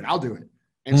me do it. I'll do it.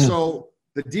 And so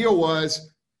the deal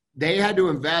was they had to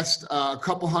invest a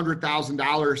couple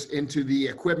 $100,000 into the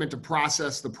equipment to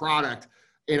process the product.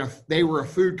 They were a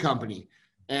food company.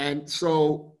 And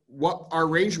so what our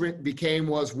arrangement became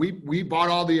was we bought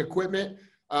all the equipment.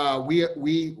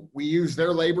 We used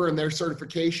their labor and their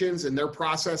certifications and their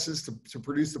processes to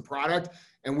produce the product.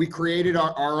 And we created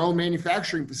our own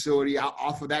manufacturing facility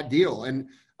off of that deal. And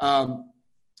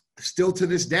still to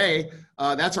this day,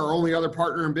 that's our only other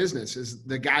partner in business is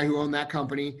the guy who owned that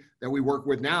company that we work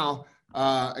with now.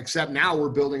 Except now we're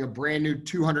building a brand new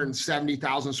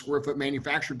 270,000 square foot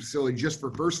manufacturing facility just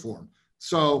for Phorm.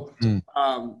 So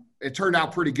it turned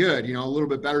out pretty good, a little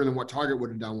bit better than what Target would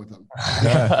have done with them.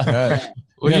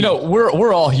 Well,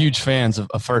 we're all huge fans of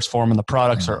Phorm, and the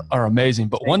products are amazing.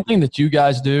 But one thing that you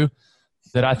guys do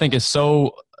that I think is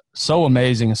so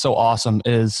amazing and so awesome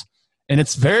is, and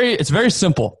it's very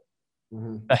simple,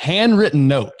 a handwritten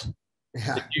note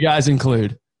that you guys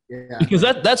include. Yeah. Because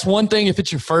that's one thing. If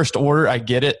it's your first order, I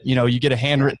get it. You get a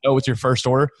handwritten note with your first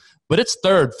order, but it's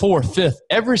third, fourth, fifth,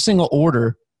 every single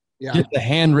order get the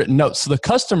handwritten note. So the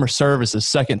customer service is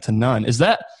second to none. Is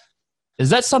that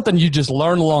something you just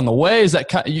learn along the way? Is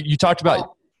that you talked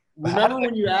about? Remember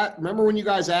when you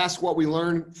guys asked what we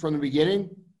learned from the beginning?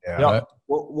 Yeah.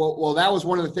 Well, that was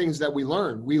one of the things that we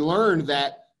learned. We learned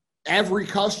that every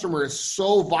customer is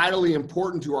so vitally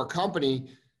important to our company.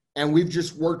 And we've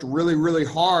just worked really, really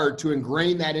hard to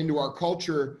ingrain that into our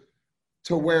culture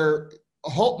to where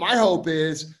my hope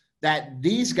is that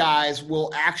these guys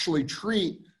will actually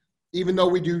treat, even though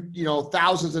we do,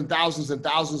 thousands and thousands and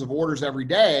thousands of orders every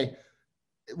day,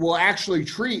 we'll actually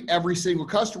treat every single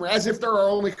customer as if they're our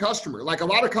only customer. Like a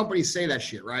lot of companies say that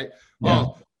shit, right? Yeah.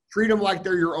 Oh, treat them like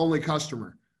they're your only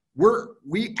customer.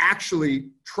 We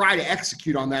actually try to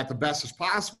execute on that the best as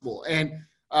possible. And,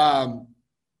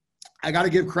 I got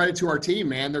to give credit to our team,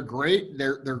 man. They're great.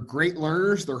 They're great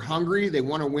learners. They're hungry. They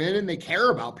want to win, and they care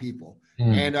about people.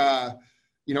 And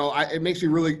it makes me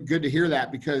really good to hear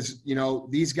that because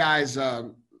these guys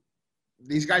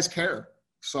care.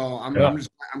 So I'm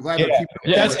glad that people.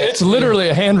 Yeah, it's literally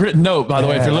a handwritten note. By the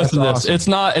way, if you're listening to this, it's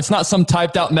not some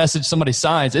typed out message somebody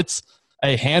signs. It's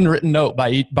a handwritten note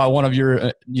by one of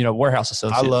your warehouse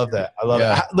associates. I love that.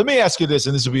 That. Let me ask you this,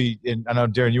 and this will be. And I know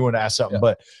Darren, you want to ask something,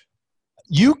 but.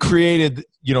 You created,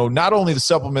 not only the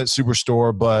supplement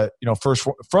superstore, but, first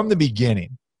from the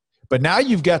beginning, but now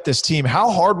you've got this team. How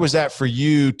hard was that for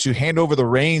you to hand over the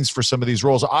reins for some of these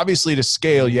roles? Obviously to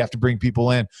scale, you have to bring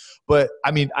people in, but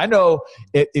I mean, I know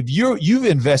if you've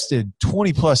invested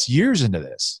 20 plus years into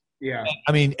this. Yeah.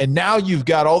 I mean, and now you've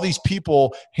got all these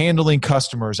people handling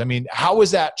customers. I mean, how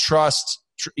is that trust?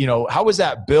 How was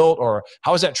that built, or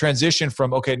how was that transition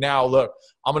from, okay, now look,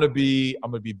 I'm going to be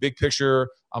big picture.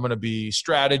 I'm going to be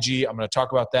strategy. I'm going to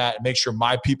talk about that and make sure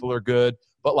my people are good.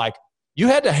 But like, you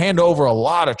had to hand over a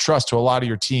lot of trust to a lot of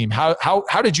your team. How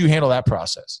did you handle that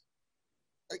process?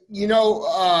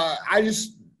 I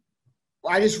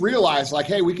just realized like,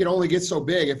 hey, we can only get so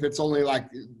big if it's only like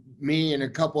me and a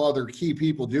couple other key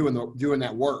people doing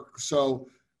that work. So,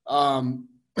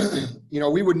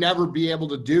 we would never be able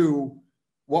to do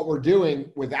what we're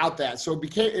doing without that. So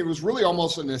it was really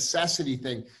almost a necessity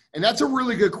thing. And that's a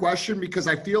really good question because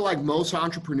I feel like most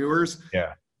entrepreneurs,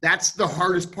 that's the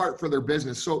hardest part for their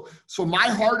business. So my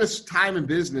hardest time in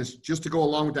business, just to go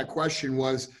along with that question,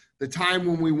 was the time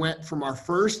when we went from our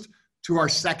first to our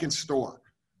second store.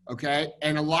 Okay.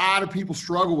 And a lot of people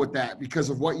struggle with that because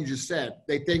of what you just said.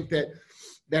 They think that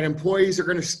employees are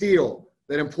going to steal,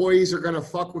 that employees are going to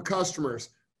fuck with customers,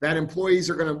 that employees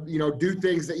are going to, do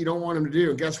things that you don't want them to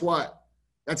do. And guess what?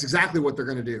 That's exactly what they're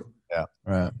going to do. Yeah.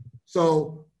 Right.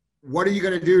 So what are you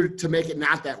going to do to make it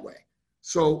not that way?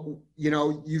 So,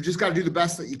 you've just got to do the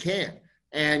best that you can.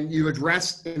 And you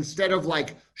address, instead of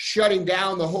like shutting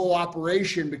down the whole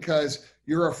operation because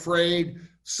you're afraid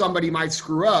somebody might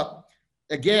screw up,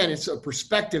 again, it's a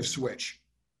perspective switch.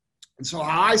 And so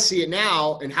how I see it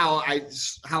now and how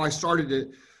I started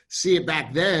to see it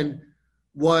back then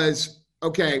was,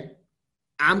 okay,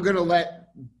 I'm going to let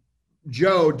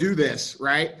Joe do this,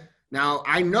 right? Now,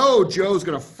 I know Joe's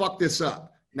going to fuck this up.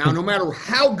 Now, no matter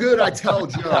how good I tell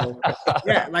Joe,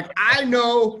 I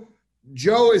know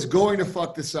Joe is going to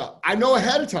fuck this up. I know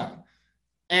ahead of time.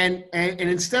 And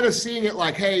instead of seeing it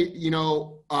like, hey,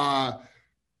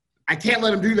 I can't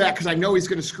let him do that because I know he's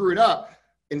going to screw it up.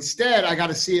 Instead, I got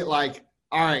to see it like,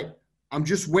 all right, I'm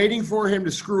just waiting for him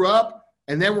to screw up,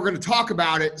 and then we're going to talk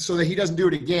about it so that he doesn't do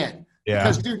it again. Yeah.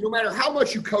 Because, dude, no matter how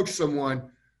much you coach someone,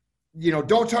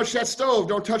 don't touch that stove,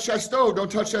 don't touch that stove,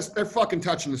 don't touch that. They're fucking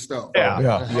touching the stove.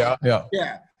 Yeah.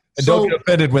 Yeah. And don't get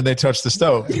offended when they touch the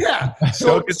stove. Yeah.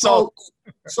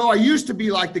 So I used to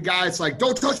be like the guy. It's like,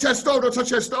 don't touch that stove. Don't touch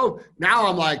that stove. Now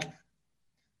I'm like,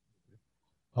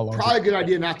 probably a good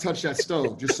idea not touch that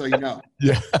stove, just so you know.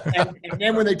 Yeah. And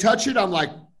then when they touch it, I'm like,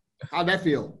 how'd that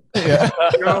feel? Yeah.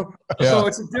 You know? Yeah. So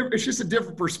it's just a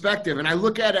different perspective. And I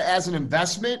look at it as an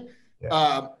investment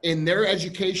in their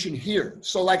education here.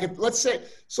 So like, let's say,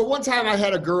 so one time I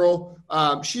had a girl,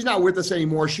 she's not with us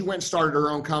anymore. She went and started her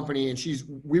own company, and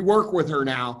we work with her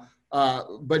now.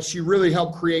 But she really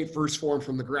helped create First Phorm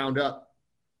from the ground up.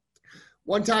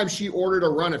 One time she ordered a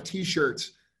run of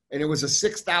t-shirts, and it was a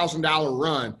 $6,000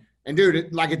 run. And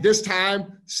dude, like at this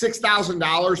time,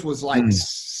 $6,000 was like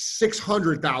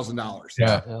 $600,000.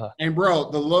 Yeah. And bro,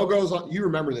 the logos on, you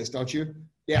remember this, don't you?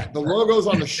 Yeah. The logos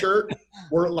on the shirt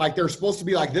were like, they're supposed to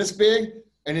be like this big.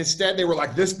 And instead they were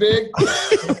like this big.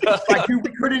 Like, dude,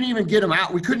 we couldn't even get them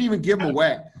out. We couldn't even give them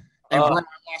away. And bro, I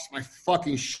lost my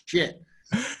fucking shit.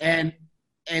 And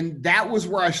that was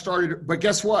where I started. But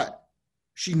guess what?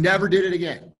 She never did it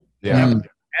again. Yeah.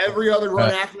 Every other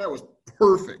run after that was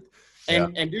perfect.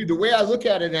 And dude, the way I look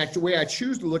at it, and the way I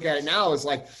choose to look at it now is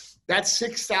like that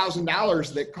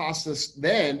 $6,000 that cost us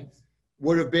then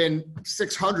would have been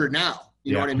 $600 now.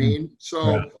 You know what I mean?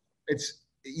 So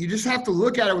you just have to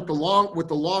look at it with the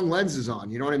long lenses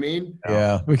on. You know what I mean?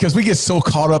 Yeah, because we get so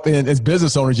caught up in, as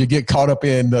business owners, you get caught up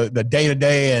in the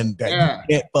day-to-day and that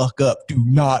you can't fuck up. Do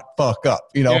not fuck up,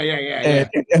 you know?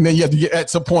 And then you have to get at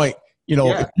some point, you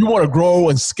know, if you want to grow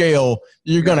and scale,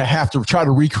 you're going to have to try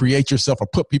to recreate yourself or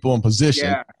put people in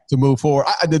position to move forward.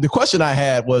 The question I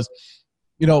had was,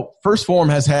 you know, First Phorm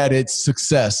has had its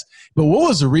success, but what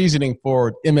was the reasoning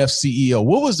for MFCEO?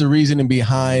 What was the reasoning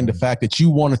behind the fact that you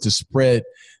wanted to spread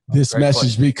this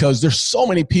message? Because there's so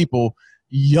many people,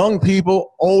 young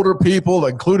people, older people,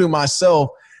 including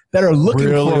myself, that are looking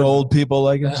really for old people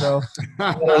like himself.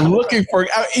 are looking for,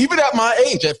 even at my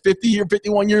age, at 50 or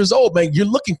 51 years old, man, you're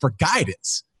looking for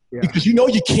guidance. Because you know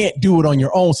you can't do it on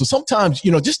your own. So sometimes,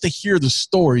 you know, just to hear the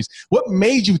stories, what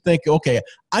made you think, okay,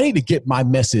 I need to get my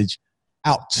message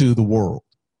out to the world?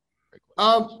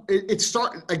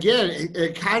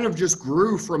 It kind of just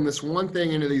grew from this one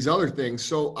thing into these other things.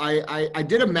 So I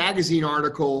did a magazine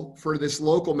article for this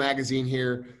local magazine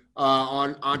here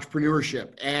on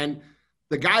entrepreneurship. And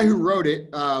the guy who wrote it,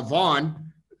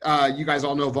 Vaughn, you guys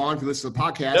all know Vaughn if you listen to the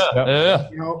podcast. Yeah.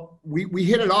 You know, we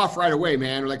hit it off right away,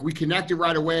 man. Like we connected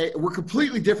right away. We're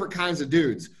completely different kinds of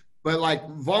dudes. But like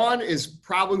Vaughn is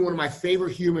probably one of my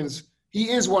favorite humans. He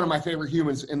is one of my favorite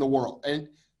humans in the world. And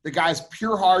the guy's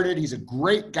pure-hearted. He's a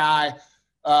great guy.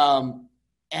 And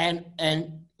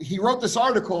he wrote this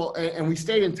article, and we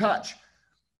stayed in touch.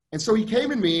 And so he came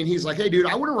to me, and he's like, hey, dude,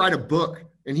 I want to write a book.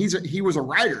 And he was a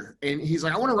writer. And he's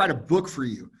like, I want to write a book for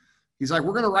you. He's like,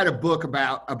 we're going to write a book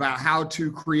about how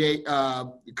to create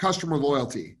customer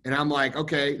loyalty. And I'm like,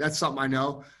 okay, that's something I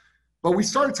know. But we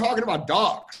started talking about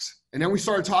dogs. And then we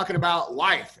started talking about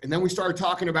life. And then we started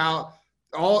talking about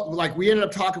we ended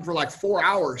up talking for like 4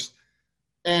 hours,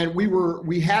 and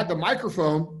we had the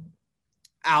microphone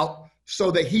out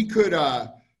so that he could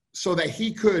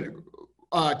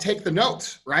take the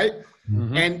notes. Right.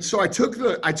 Mm-hmm. And so I took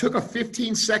a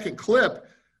 15-second clip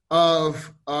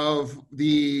of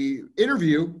the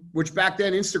interview, which back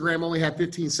then Instagram only had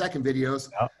 15-second videos.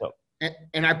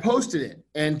 And I posted it,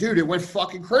 and dude, it went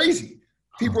fucking crazy.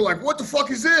 People were like, what the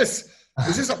fuck is this?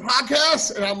 Is this a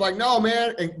podcast? And I'm like, no,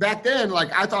 man. And back then,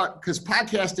 like I thought, because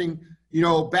podcasting, you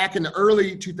know, back in the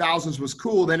early 2000s was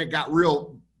cool. Then it got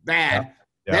real bad.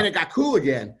 Yeah. Then it got cool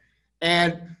again.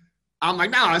 And I'm like,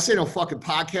 no, this ain't no fucking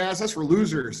podcast. That's for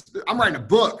losers. I'm writing a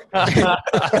book. I'm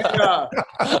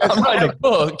writing a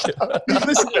book.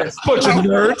 Listen to this. Bunch of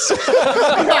nerds.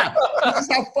 Yeah, this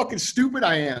is how fucking stupid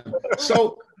I am.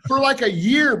 So for like a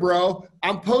year, bro,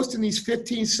 I'm posting these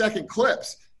 15-second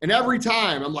clips. And every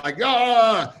time I'm like,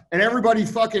 and everybody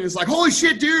fucking is like, holy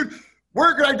shit, dude,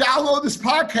 where can I download this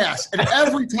podcast? And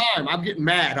every time I'm getting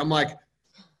mad. I'm like,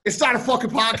 it's not a fucking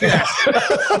podcast.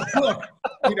 It's a book,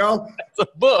 you know? It's a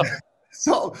book.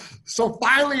 So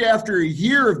finally, after a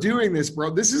year of doing this,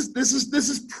 bro, this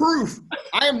is proof.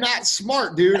 I am not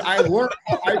smart, dude. I learned.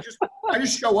 I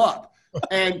just show up.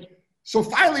 And so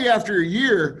finally, after a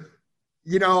year,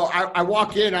 you know, I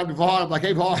walk in. I'm Vaughn. I'm like,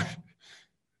 hey, Vaughn,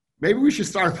 maybe we should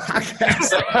start a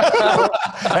podcast.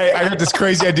 Hey, I got this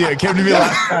crazy idea. It came to me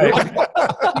last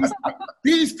night.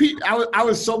 These people, I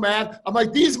was so mad. I'm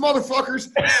like, these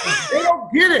motherfuckers, they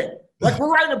don't get it. Like,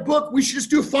 we're writing a book. We should just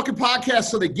do a fucking podcast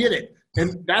so they get it.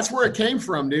 And that's where it came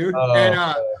from, dude.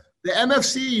 And the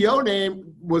MFCEO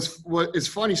name is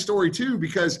funny story too,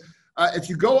 because if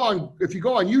you go on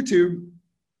YouTube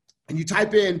and you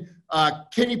type in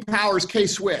Kenny Powers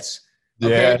K-Swiss,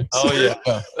 Yeah. Okay? Oh,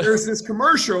 yeah. There's this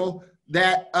commercial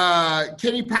that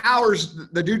Kenny Powers,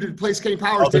 the dude that plays Kenny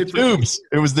Powers, The did. tubes.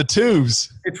 It was the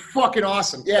tubes. It's fucking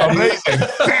awesome. Yeah, Amazing.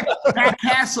 Matt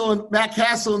Castle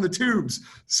and the tubes.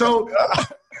 So,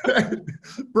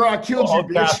 bro, I killed you,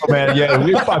 bitch. Castle, man.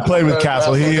 Yeah, I played with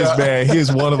Castle. He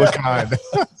is one of a kind.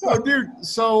 So, dude,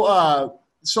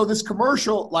 so this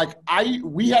commercial, like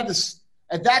we had this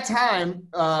at that time.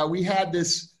 We had a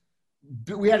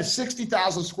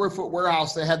 60,000 square foot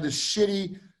warehouse that had this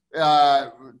shitty,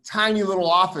 tiny little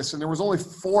office, and there was only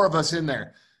 4 of us in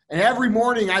there. And every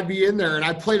morning I'd be in there and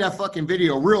I'd play that fucking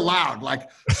video real loud, like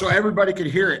so everybody could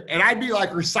hear it. And I'd be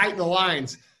like reciting the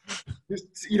lines,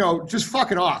 just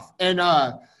fucking off. And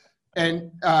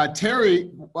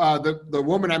Terry, the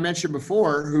woman I mentioned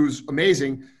before, who's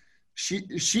amazing,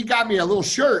 she got me a little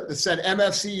shirt that said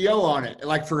MFCEO on it,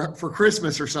 like for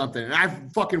Christmas or something. And I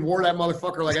fucking wore that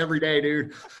motherfucker like every day,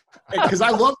 dude. Because I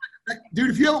love it. Dude,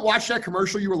 if you haven't watched that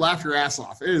commercial, you will laugh your ass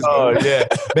off. It is. Oh, yeah.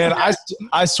 Man,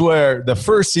 I swear, the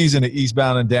first season of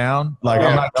Eastbound and Down, like,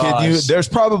 I'm not kidding you, there's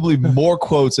probably more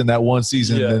quotes in that one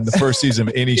season than the first season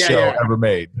of any show ever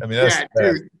made. I mean,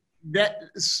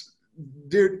 that's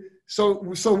dude.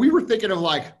 So we were thinking of,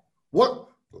 like,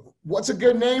 what's a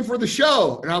good name for the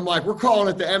show? And I'm like, we're calling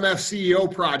it the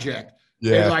MFCEO Project.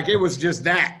 Yeah. And, like, it was just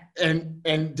that. And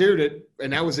dude,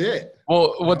 and that was it.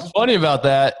 Well, what's funny about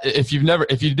that, if you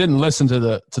didn't listen to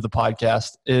the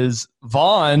podcast, is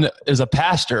Vaughn is a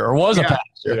pastor or was a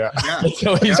pastor. Yeah.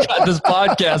 So he's got this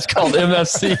podcast called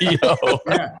MFCEO.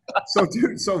 Yeah. So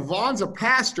dude, Vaughn's a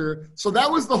pastor. So that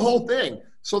was the whole thing.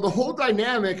 So the whole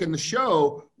dynamic in the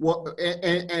show,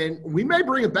 and we may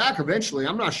bring it back eventually.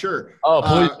 I'm not sure. Oh,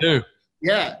 please do.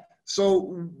 Yeah.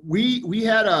 So we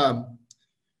had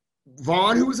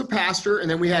Vaughn, who was a pastor, and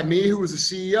then we had me, who was a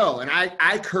CEO. And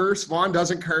I curse. Vaughn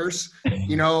doesn't curse.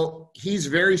 He's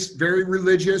very, very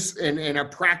religious and a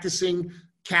practicing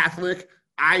Catholic.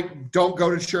 I don't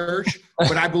go to church,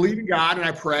 but I believe in God and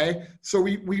I pray. So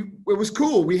it was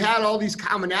cool. We had all these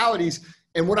commonalities.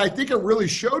 And what I think it really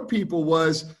showed people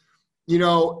was,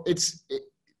 there's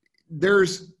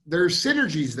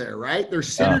synergies there, right?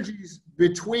 There's synergies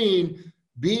between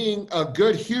being a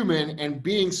good human and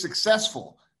being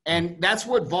successful. And that's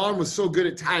what Vaughn was so good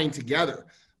at tying together.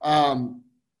 And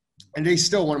he's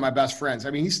still one of my best friends. I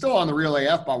mean, he's still on the Real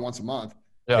AF about once a month.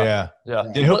 Yeah.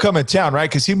 And he'll come in town, right?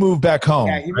 Because he moved back home.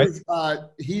 Yeah, he moved.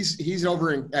 He's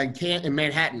over in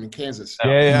Manhattan, in Kansas.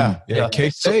 Yeah.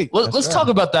 K-State. So let's talk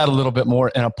about that a little bit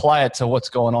more and apply it to what's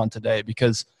going on today,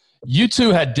 because you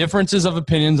two had differences of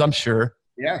opinions, I'm sure.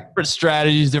 Yeah. Different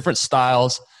strategies, different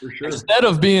styles. For sure. Instead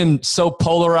of being so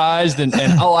polarized and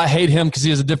oh, I hate him because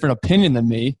he has a different opinion than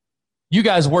me, you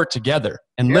guys work together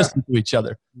and listen to each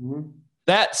other. Mm-hmm.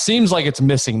 That seems like it's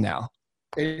missing now.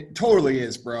 It totally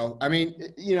is, bro. I mean,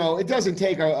 it doesn't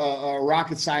take a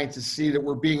rocket scientist to see that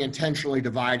we're being intentionally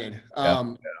divided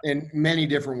in many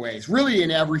different ways, really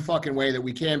in every fucking way that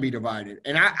we can be divided.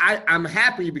 And I'm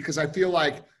happy because I feel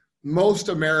like most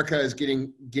America is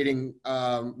getting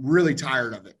really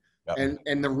tired of it. Yep.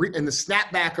 And the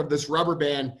snapback of this rubber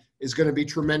band is going to be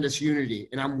tremendous unity.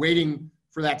 And I'm waiting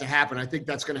for that to happen. I think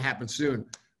that's going to happen soon.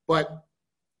 But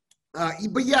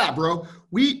yeah, bro,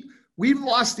 we've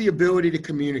lost the ability to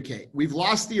communicate. We've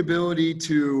lost the ability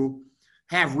to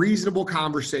have reasonable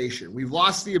conversation. We've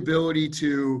lost the ability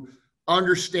to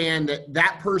understand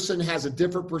that person has a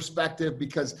different perspective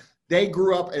because they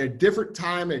grew up at a different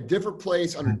time, at a different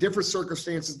place, under different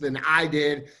circumstances than I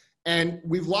did. And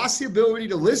we've lost the ability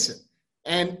to listen.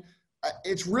 And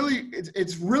it's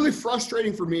really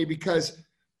frustrating for me because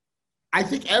I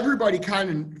think everybody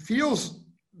kind of feels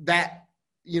that,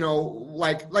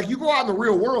 like you go out in the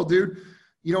real world, dude,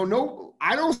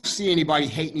 I don't see anybody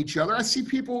hating each other. I see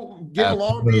people getting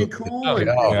along, being cool,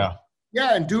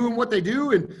 and doing what they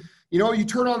do. And, you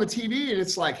turn on the TV and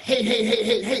it's like,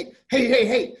 hey,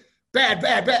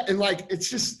 bad. And like,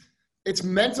 it's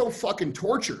mental fucking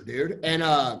torture, dude. And,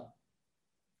 I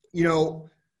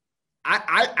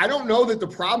don't know that the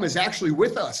problem is actually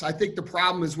with us. I think the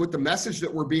problem is with the message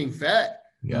that we're being fed.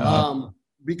 Yeah.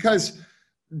 Because,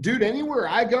 dude, anywhere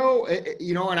I go,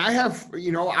 and I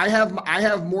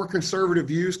have more conservative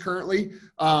views currently,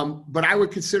 but I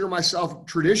would consider myself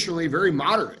traditionally very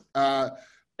moderate.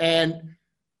 And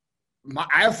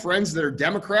I have friends that are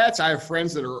Democrats. I have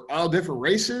friends that are all different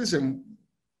races, and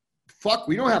fuck,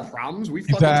 we don't have problems. We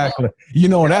fucking exactly. Talk.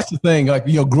 And that's the thing. Like,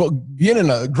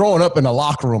 growing up in a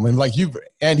locker room, and like you've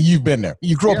been there.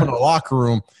 You grew up in a locker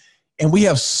room, and we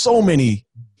have so many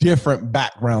different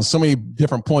backgrounds, so many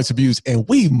different points of views, and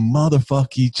we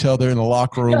motherfuck each other in the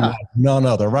locker room like none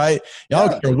other, right? Y'all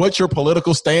don't care what your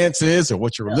political stance is or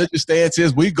what your religious stance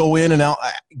is. We go in and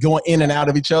out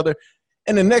of each other.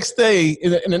 And the next day,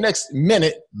 in the next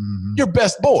minute, you're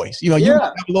best boys. You have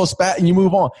a little spat and you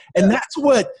move on. And that's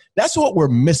what we're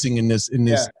missing in this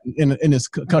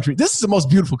country. This is the most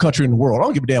beautiful country in the world. I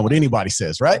don't give a damn what anybody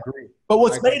says, right? But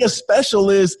what's made us special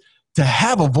is to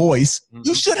have a voice.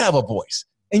 You should have a voice.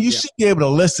 And you should be able to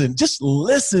listen. Just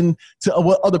listen to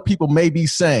what other people may be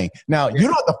saying. Now, you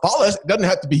don't have to follow us. It doesn't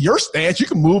have to be your stance. You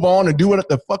can move on and do what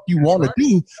the fuck you want to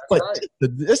do. But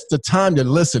it's the time to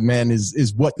listen, man,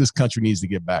 is what this country needs to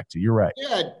get back to. You're right.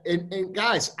 Yeah, and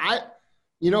guys,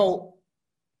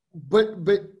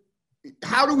 but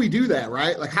how do we do that,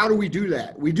 right? Like, how do we do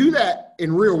that? We do that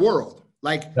in real world.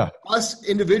 Like us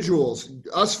individuals,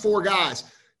 us four guys,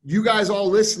 you guys all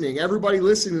listening, everybody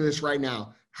listening to this right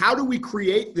now. How do we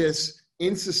create this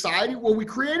in society? Well, we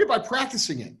create it by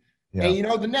practicing it. Yeah.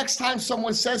 And, the next time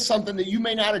someone says something that you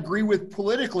may not agree with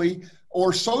politically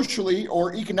or socially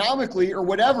or economically or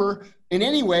whatever in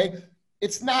any way,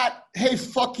 it's not, hey,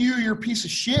 fuck you, you're a piece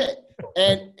of shit.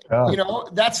 And,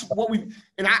 that's what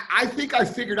and I think I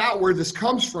figured out where this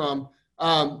comes from,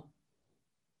 how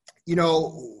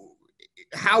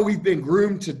we've been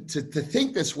groomed to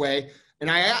think this way.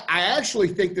 And I actually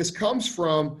think this comes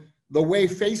from the way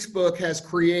Facebook has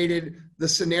created the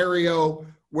scenario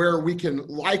where we can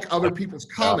like other people's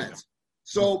comments.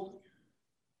 So,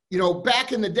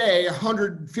 back in the day,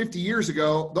 150 years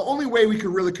ago, the only way we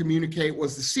could really communicate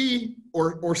was to see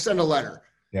or send a letter.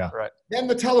 Yeah. Right. Then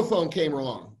the telephone came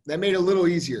along. That made it a little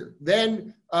easier.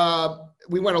 Then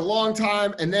we went a long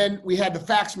time, and then we had the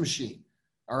fax machine.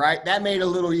 All right. That made it a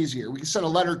little easier. We can send a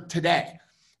letter today.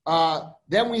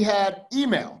 Then we had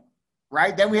email.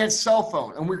 Right? Then we had cell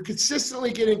phone, and we're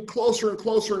consistently getting closer and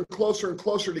closer and closer and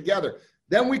closer together.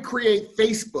 Then we create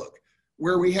Facebook,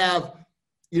 where we have,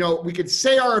 we could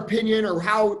say our opinion or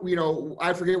how,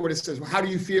 I forget what it says. How do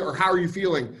you feel or how are you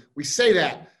feeling? We say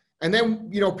that. And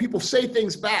then, people say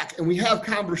things back and we have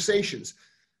conversations.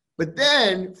 But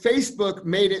then Facebook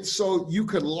made it so you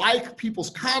could like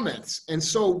people's comments. And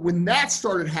so when that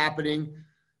started happening,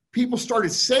 people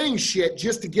started saying shit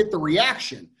just to get the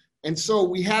reaction. And so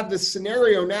we have this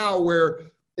scenario now where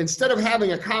instead of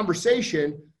having a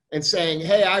conversation and saying,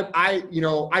 hey,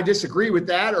 I disagree with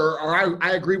that, or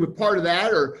I agree with part of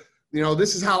that, or,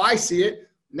 this is how I see it.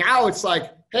 Now it's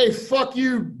like, hey, fuck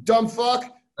you, dumb fuck.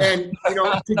 And,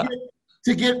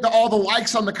 to get all the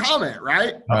likes on the comment,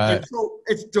 right? And so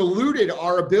it's diluted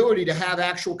our ability to have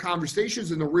actual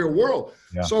conversations in the real world.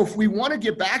 Yeah. So if we want to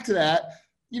get back to that,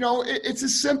 it's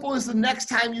as simple as the next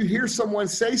time you hear someone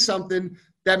say something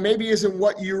that maybe isn't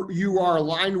what you are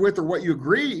aligned with or what you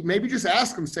agree, maybe just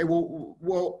ask them, say,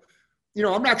 well,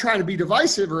 I'm not trying to be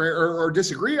divisive or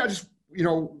disagree. I just,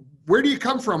 where do you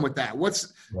come from with that?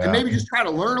 And maybe just try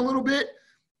to learn a little bit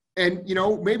and,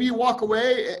 maybe you walk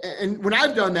away. And when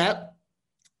I've done that,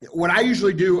 what I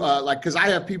usually do, cause I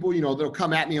have people, that'll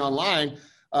come at me online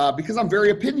because I'm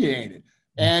very opinionated.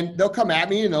 And they'll come at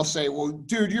me and they'll say, well,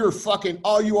 dude, you're fucking,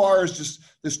 all you are is just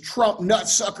this Trump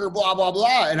nutsucker, blah, blah,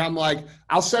 blah. And I'm like,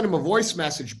 I'll send them a voice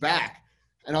message back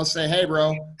and I'll say, hey,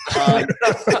 bro.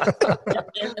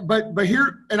 But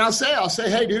here, and I'll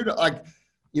say, hey, dude,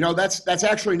 that's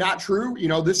actually not true.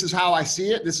 This is how I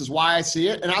see it. This is why I see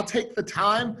it. And I'll take the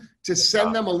time to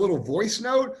send them a little voice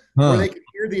note where they can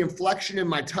hear the inflection in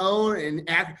my tone and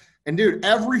act. And dude,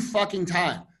 every fucking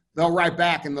time, they'll write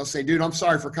back and they'll say, dude, I'm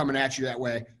sorry for coming at you that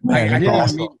way. Man, I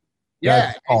didn't mean.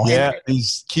 Yeah.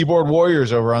 These keyboard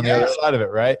warriors over on the other side of it,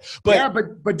 right?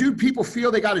 But dude, people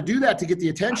feel they got to do that to get the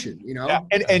attention, Yeah.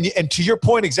 And to your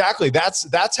point, exactly. That's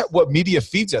what media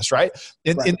feeds us, right?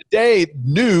 In the day,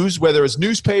 news, whether it's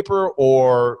newspaper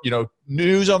or,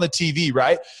 news on the TV,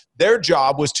 right? Their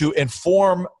job was to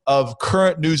inform of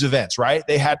current news events, right?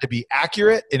 They had to be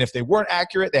accurate. And if they weren't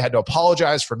accurate, they had to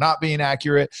apologize for not being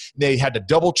accurate. They had to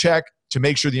double check to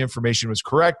make sure the information was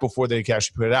correct before they could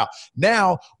actually put it out.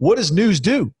 Now, what does news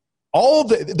do?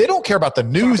 They don't care about the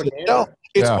news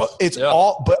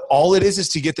itself. But all it is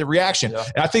to get the reaction. Yeah.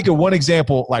 And I think of one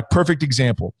example, like perfect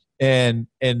example, and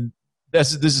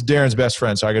this is Darren's best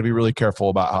friend, so I got to be really careful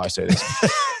about how I say this.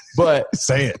 But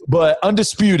say it. But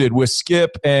Undisputed with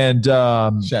Skip and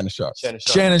Shannon Sharp.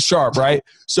 Shannon Sharp, right?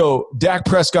 So Dak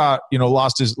Prescott,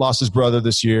 lost his brother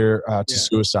this year to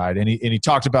suicide, and he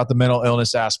talked about the mental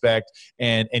illness aspect,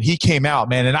 and he came out,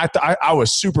 man, and I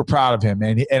was super proud of him,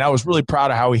 man, and I was really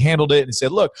proud of how he handled it, and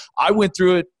said, look, I went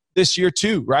through it this year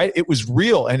too, right? It was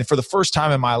real. And for the first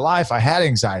time in my life, I had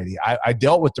anxiety. I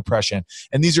dealt with depression.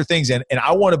 And these are things, and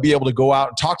I want to be able to go out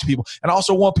and talk to people. And I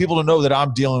also want people to know that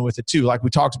I'm dealing with it too, like we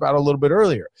talked about a little bit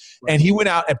earlier. Right. And he went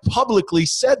out and publicly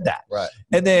said that. Right.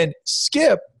 And then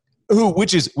Skip,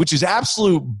 which is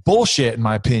absolute bullshit in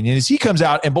my opinion, is he comes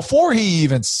out and before he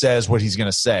even says what he's going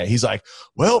to say, he's like,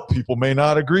 well, people may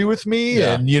not agree with me.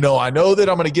 Yeah. And, I know that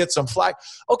I'm going to get some flack.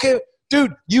 Okay,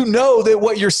 dude, you know that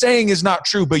what you're saying is not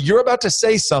true, but you're about to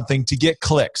say something to get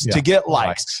clicks, to get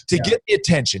likes, to get the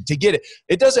attention, to get it.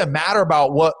 It doesn't matter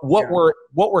about what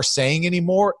we're saying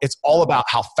anymore. It's all about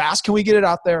how fast can we get it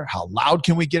out there, how loud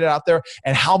can we get it out there,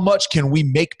 and how much can we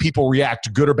make people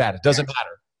react, good or bad. It doesn't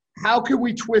matter. How can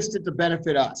we twist it to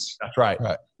benefit us? That's right.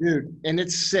 Dude, and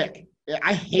it's sick.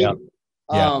 I hate it.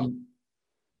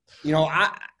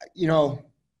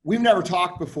 We've never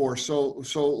talked before, so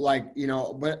like,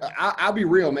 but I'll be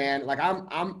real, man. Like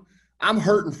I'm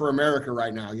hurting for America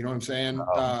right now. You know what I'm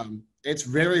saying? It's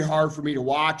very hard for me to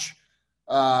watch.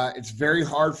 It's very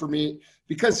hard for me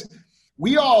because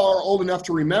we all are old enough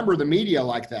to remember the media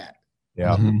like that.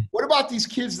 Yeah. Mm-hmm. What about these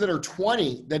kids that are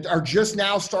 20 that are just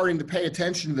now starting to pay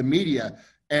attention to the media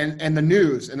and the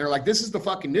news? And they're like, this is the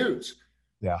fucking news.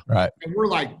 Yeah. Right. And we're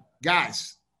like,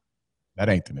 guys, that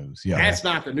ain't the news. Yeah. That's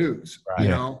not the news.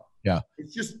 Right. Yeah.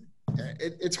 It's just,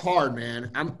 it's hard, man.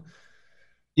 And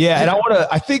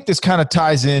I think this kind of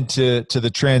ties into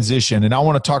the transition, and I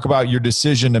want to talk about your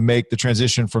decision to make the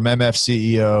transition from MF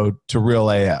CEO to Real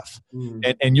AF,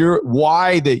 and your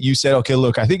why that you said, okay,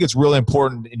 look, I think it's really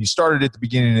important, and you started at the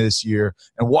beginning of this year,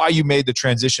 and why you made the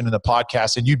transition in the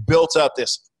podcast, and you built up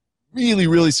this really,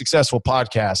 really successful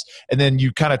podcast, and then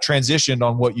you kind of transitioned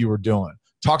on what you were doing.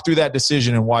 Talk through that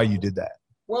decision and why you did that.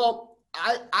 Well,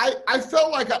 I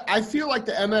feel like the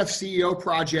MF CEO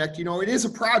project, it is a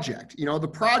project.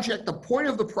 The point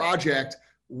of the project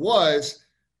was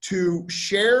to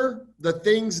share the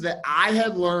things that I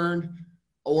had learned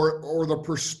or the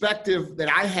perspective that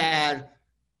I had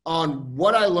on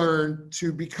what I learned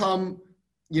to become,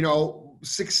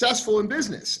 successful in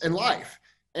business and life.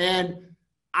 And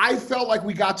I felt like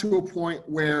we got to a point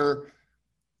where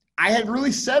I had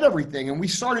really said everything, and we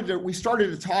started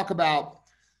to talk about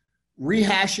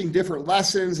rehashing different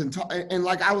lessons and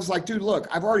like I was like, dude, look,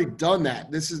 I've already done that.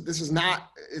 It's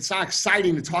not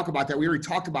exciting to talk about that. We already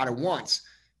talked about it once.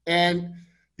 And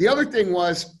the other thing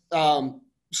was,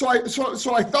 so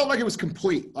I felt like it was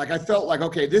complete. Like I felt like,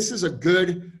 okay, this is a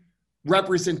good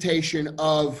representation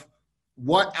of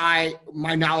what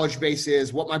my knowledge base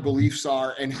is, what my beliefs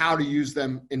are, and how to use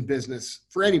them in business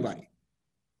for anybody.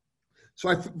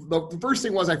 So the first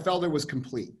thing was I felt it was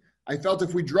complete. I felt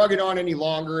if we drug it on any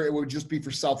longer, it would just be for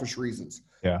selfish reasons.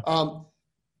 Yeah.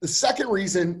 The second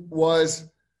reason was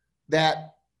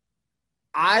that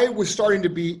I was starting to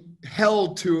be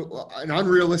held to an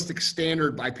unrealistic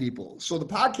standard by people. So the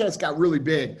podcast got really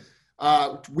big.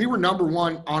 We were number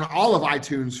one on all of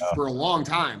iTunes for a long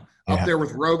time, up there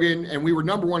with Rogan, and we were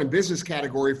number one in business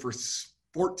category for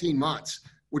 14 months,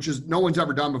 which is no one's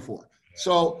ever done before.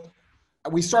 So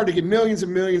we started to get millions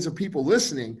and millions of people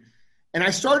listening. And I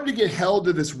started to get held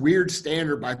to this weird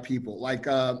standard by people, like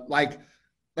how like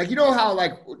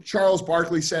Charles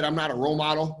Barkley said, "I'm not a role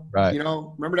model." Right.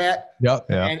 Remember that? Yep.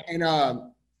 Yeah. And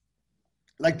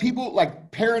like people, like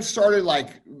parents started like,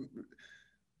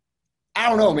 I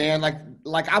don't know, man.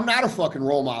 Like I'm not a fucking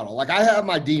role model. Like I have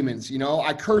my demons.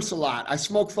 I curse a lot. I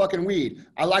smoke fucking weed.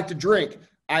 I like to drink.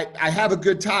 I have a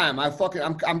good time.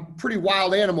 I'm pretty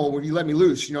wild animal when you let me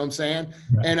loose. You know what I'm saying?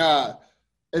 Right.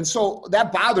 And so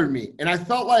that bothered me. And I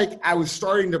felt like I was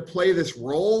starting to play this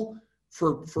role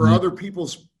for other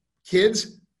people's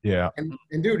kids. Yeah.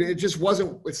 And dude,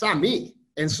 it's not me.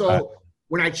 And so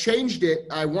when I changed it,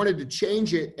 I wanted to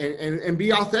change it and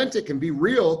be authentic and be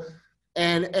real.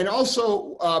 And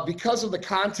also because of the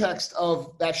context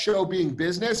of that show being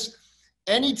business,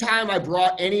 anytime I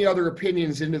brought any other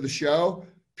opinions into the show,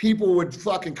 people would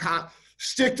fucking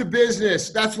stick to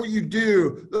business. That's what you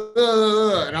do.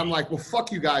 And I'm like, well,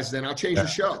 fuck you guys then. I'll change the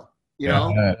show,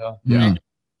 Yeah.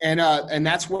 And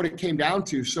that's what it came down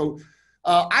to. So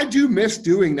I do miss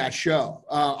doing that show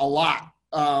a lot.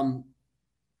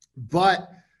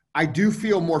 But I do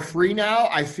feel more free now.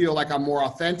 I feel like I'm more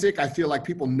authentic. I feel like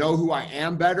people know who I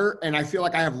am better. And I feel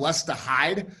like I have less to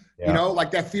hide,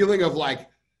 like that feeling of like,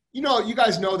 you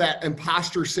guys know that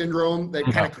imposter syndrome that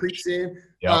kind of creeps in.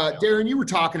 Darren, you were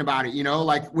talking about it,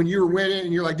 like when you were winning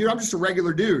and you're like, dude, I'm just a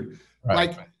regular dude. Right.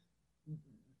 Like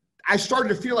I started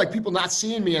to feel like people not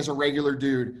seeing me as a regular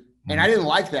dude. And I didn't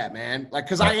like that, man. Like,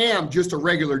 cause I am just a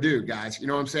regular dude, guys. You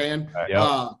know what I'm saying?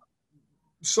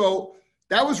 So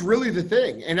that was really the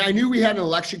thing. And I knew we had an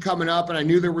election coming up, and I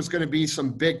knew there was going to be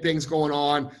some big things going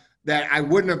on that I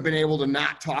wouldn't have been able to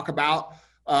not talk about.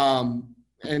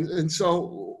 And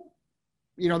so,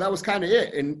 you know, that was kind of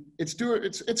it. And it's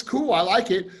cool. I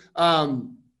like it.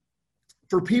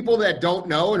 For people that don't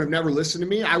know and have never listened to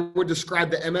me, I would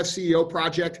describe the MFCEO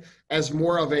project as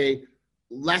more of a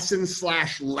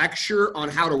lesson/lecture on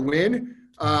how to win.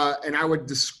 And I would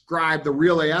describe the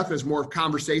Real AF as more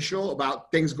conversational about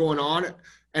things going on,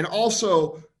 and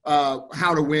also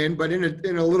how to win, but in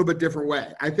a little bit different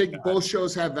way. I think both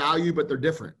shows have value, but they're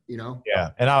different, you know?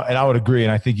 Yeah. And I would agree.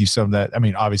 And I think you summed that. I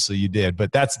mean, obviously you did,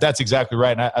 but that's exactly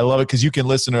right. And I love it because you can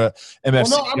listen to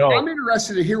MFCEO. Well, no, I'm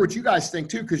interested to hear what you guys think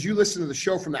too, because you listen to the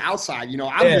show from the outside. You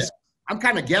know, I'm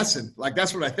kind of guessing. Like,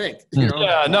 that's what I think. You know?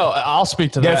 Yeah, no, I'll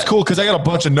speak to that. Yeah, it's cool because I got a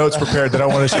bunch of notes prepared that I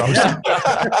want to show.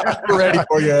 I'm ready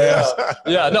for you.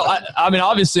 Yeah, no, I mean,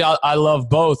 obviously I love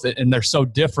both, and they're so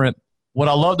different. What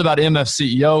I loved about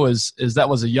MFCEO is that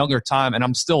was a younger time, and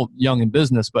I'm still young in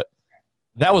business, but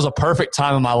that was a perfect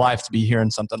time in my life to be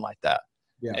hearing something like that.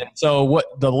 Yeah. And so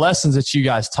what the lessons that you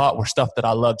guys taught were stuff that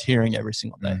I loved hearing every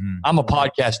single day. Mm-hmm. I'm a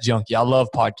podcast junkie. I love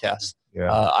podcasts. Yeah.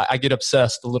 I get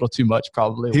obsessed a little too much,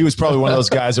 probably. He was probably one of those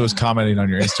guys that was commenting on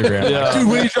your Instagram. Yeah. Like, dude,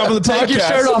 when are you dropping the podcast? Take your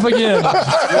shirt off again.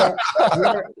 I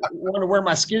want to wear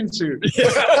my skin suit.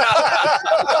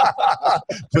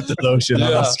 Put the lotion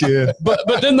on my skin.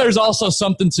 But then there's also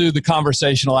something to the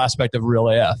conversational aspect of Real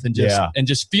AF, and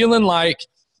just feeling like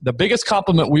the biggest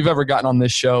compliment we've ever gotten on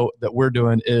this show that we're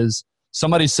doing is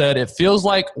somebody said, it feels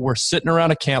like we're sitting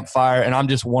around a campfire and I'm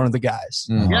just one of the guys.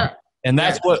 Mm-hmm. Yeah. And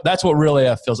that's what Real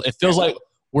AF feels. It feels like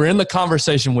we're in the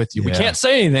conversation with you. We can't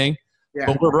say anything,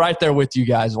 but we're right there with you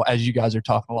guys as you guys are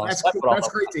talking along. That's cool. That's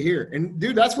great to hear. And,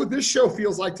 dude, that's what this show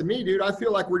feels like to me, dude. I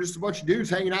feel like we're just a bunch of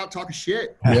dudes hanging out talking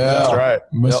shit. Yeah. That's right.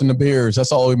 Missing the beers.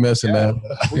 That's all we're missing, man.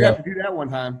 We have to do that one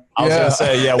time. I was going to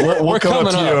say, we're coming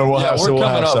up to you and we'll have some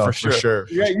for sure.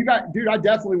 Yeah, dude, I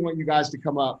definitely want you guys to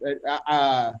come up.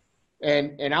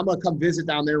 And I'm gonna come visit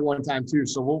down there one time too.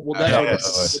 So we'll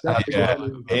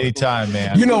definitely anytime,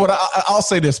 man. You know what? I'll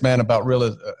say this, man, about Real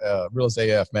as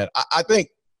AF, man. I think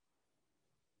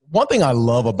one thing I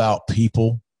love about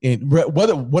people, in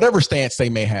whatever stance they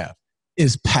may have,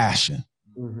 is passion.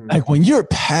 Mm-hmm. Like when you're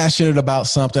passionate about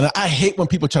something, I hate when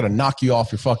people try to knock you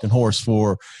off your fucking horse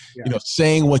for,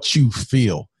 saying what you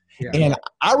feel. Yeah. And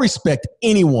I respect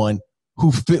anyone who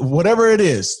fit whatever it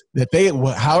is that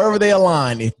however they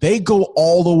align, if they go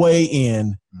all the way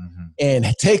in and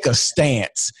take a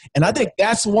stance. And I think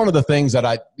that's one of the things that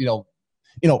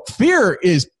fear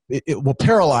it will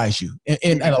paralyze you.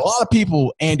 And a lot of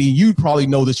people, Andy, you probably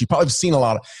know this. You've probably seen a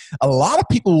lot of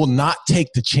people will not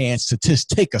take the chance to just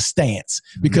take a stance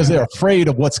because they're afraid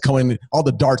of what's coming, all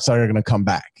the darts that are going to come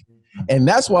back. And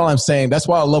that's why I'm saying, that's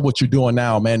why I love what you're doing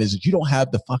now, man, is that you don't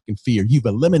have the fucking fear. You've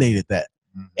eliminated that.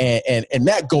 And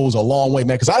that goes a long way,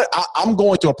 man, because I'm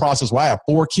going through a process where I have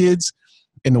 4 kids.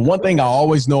 And the one thing I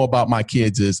always know about my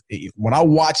kids is when I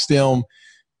watch them,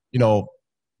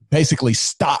 basically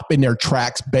stop in their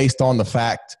tracks based on the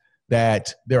fact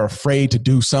that they're afraid to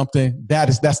do something,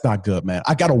 that's not good, man.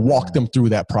 I got to walk them through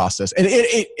that process.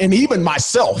 And even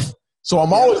myself. So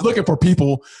I'm always looking for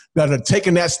people that are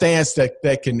taking that stance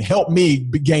that can help me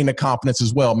gain the confidence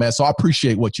as well, man. So I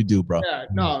appreciate what you do, bro. Yeah,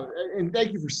 no, and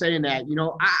thank you for saying that.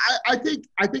 I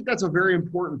think that's a very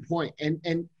important point.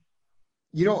 And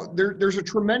there's a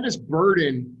tremendous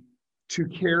burden to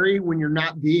carry when you're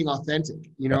not being authentic.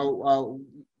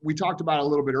 We talked about it a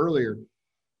little bit earlier.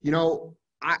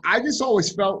 I just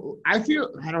always felt, I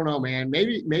don't know, man,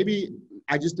 maybe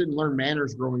I just didn't learn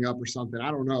manners growing up or something.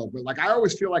 I don't know. But like, I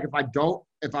always feel like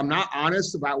if I'm not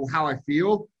honest about how I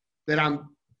feel, that I'm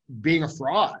being a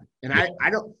fraud. And I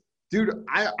don't, dude,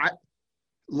 I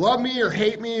love me or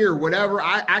hate me or whatever.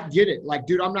 I get it. Like,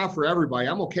 dude, I'm not for everybody.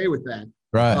 I'm okay with that.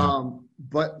 Right.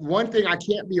 But one thing I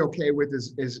can't be okay with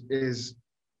is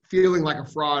feeling like a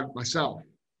fraud myself.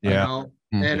 Yeah.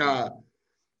 Mm-hmm.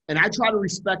 And I try to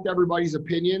respect everybody's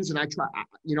opinions, and I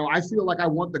feel like I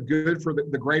want the good for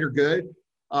the greater good.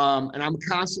 And I'm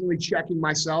constantly checking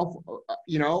myself,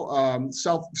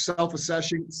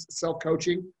 self-assessing,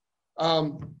 self-coaching.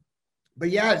 But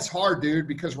yeah, it's hard, dude,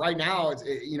 because right now,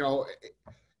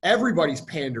 everybody's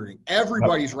pandering.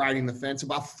 Everybody's riding the fence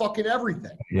about fucking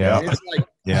everything. Yeah. And it's like,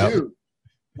 dude,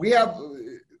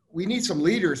 we need some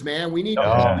leaders, man. We need,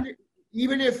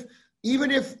 even if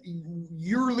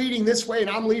you're leading this way and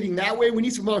I'm leading that way, we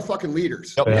need some motherfucking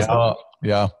leaders.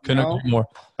 Yeah. Couldn't agree more.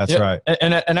 That's right.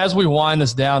 And as we wind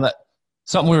this down, that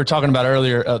something we were talking about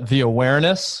earlier, the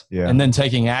awareness and then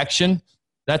taking action.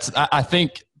 That's, I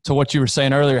think, to what you were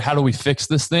saying earlier, how do we fix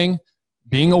this thing?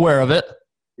 Being aware of it,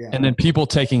 and then people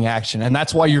taking action. And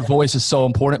that's why your voice is so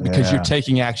important, because you're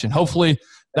taking action. Hopefully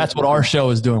that's what our show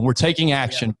is doing. We're taking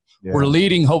action. Yeah. We're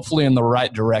leading, hopefully, in the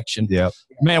right direction. Yeah,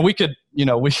 man, we could do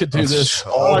this.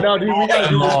 Oh no, dude, we got to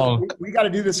do this. We got to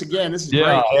do this again. This is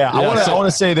great. Yeah, I want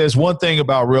to say this one thing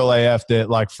about Real AF that,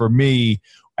 like, for me,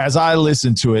 as I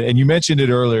listened to it, and you mentioned it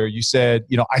earlier, you said,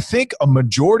 I think a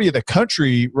majority of the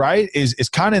country, right, is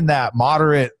kind of in that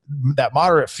moderate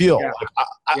feel. Yeah.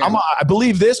 Like, I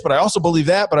believe this, but I also believe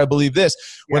that, but I believe this.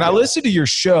 When I listen to your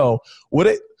show,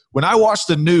 when I watch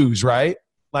the news, right,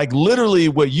 like, literally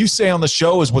what you say on the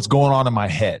show is what's going on in my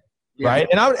head. Yeah. Right.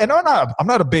 And I'm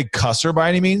not a big cusser by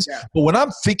any means, but when I'm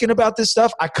thinking about this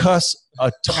stuff, I cuss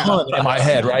a ton in my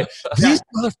head. Right. These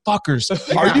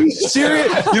motherfuckers, are you serious?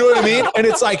 You know what I mean? And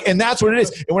it's like, and that's what it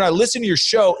is. And when I listen to your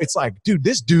show, it's like, dude,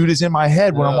 this dude is in my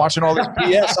head when I'm watching all this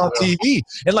BS on TV.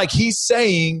 And like, he's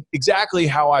saying exactly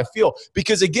how I feel,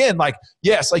 because again, like,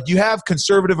 yes, like, you have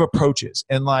conservative approaches,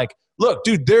 and like, look,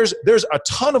 dude, there's a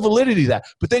ton of validity to that.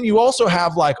 But then you also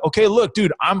have, like, okay, look,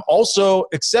 dude, I'm also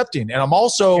accepting, and I'm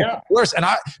also worse. And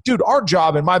dude, our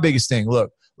job, and my biggest thing,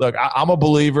 look, I'm a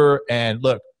believer, and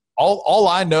look, all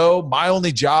I know, my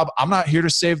only job, I'm not here to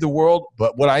save the world,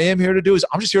 but what I am here to do is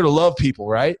I'm just here to love people,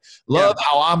 right? Love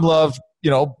how I'm loved,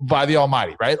 by the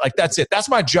Almighty, right? Like, that's it. That's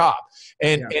my job.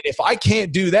 And if I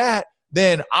can't do that,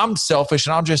 then I'm selfish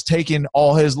and I'm just taking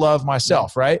all his love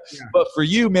myself, right? Yeah. But for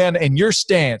you, man, and your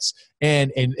stance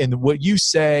and what you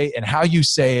say and how you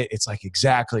say it, it's like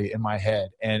exactly in my head.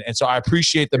 And so I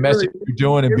appreciate the message you're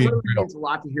doing and being real. It means a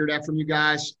lot to hear that from you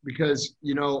guys, because,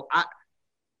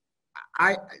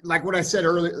 I like what I said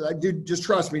earlier, like, dude, just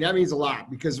trust me, that means a lot,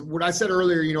 because what I said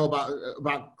earlier,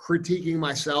 about critiquing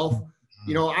myself,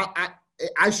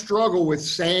 I struggle with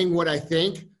saying what I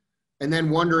think and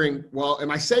then wondering, well, am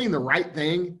I saying the right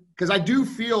thing? Because I do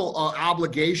feel an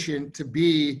obligation to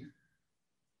be,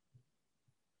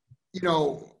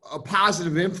 a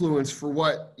positive influence for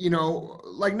what,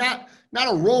 like, not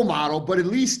a role model, but at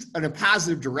least in a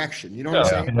positive direction. You know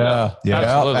what I'm saying? Yeah,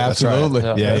 absolutely.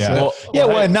 Right.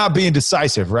 Well, and not being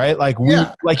decisive, right? Like,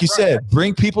 like you said,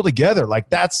 bring people together. Like,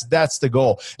 that's the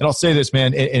goal. And I'll say this,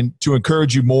 man, and to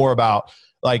encourage you more about,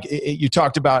 like, you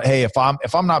talked about, hey, if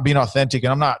I'm not being authentic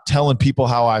and I'm not telling people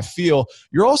how I feel,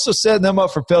 you're also setting them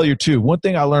up for failure too. One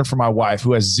thing I learned from my wife,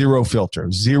 who has zero filter,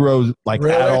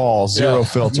 at all, zero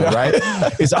filter, right?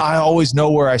 Is I always know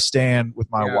where I stand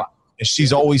with my wife. And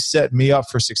she's always set me up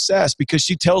for success because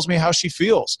she tells me how she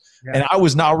feels. Yeah. And I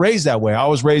was not raised that way. I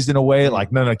was raised in a way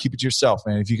like, no, keep it to yourself,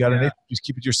 man. If you got an issue, just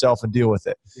keep it to yourself and deal with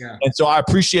it. Yeah. And so I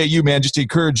appreciate you, man, just to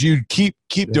encourage you, keep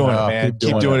doing it, man.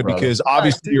 Keep doing it, because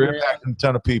obviously you're impacting a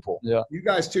ton of people. Yeah. You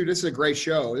guys too, this is a great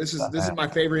show. This is my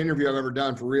favorite interview I've ever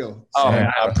done, for real. So,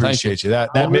 man, I appreciate you.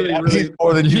 That means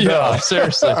more than you know.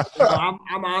 Seriously.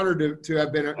 I'm honored to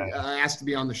have been asked to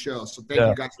be on the show. So thank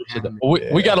you guys for having me.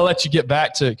 We got to let you get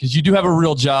back to, because you do have a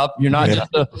real job. You're not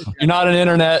you're not an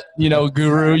internet,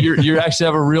 guru. You actually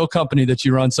have a real company that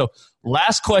you run. So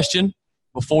last question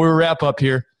before we wrap up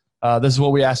here. This is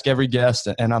what we ask every guest,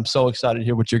 and I'm so excited to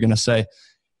hear what you're going to say.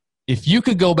 If you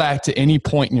could go back to any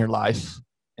point in your life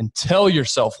and tell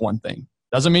yourself one thing,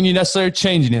 doesn't mean you necessarily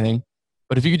change anything,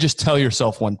 but if you could just tell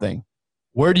yourself one thing,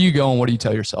 where do you go and what do you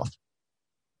tell yourself?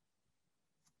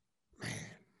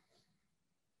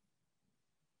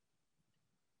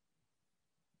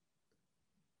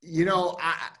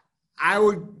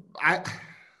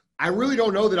 I really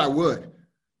don't know that I would,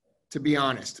 to be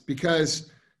honest,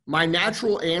 because my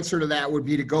natural answer to that would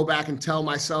be to go back and tell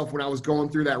myself when I was going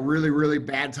through that really, really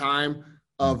bad time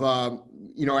of,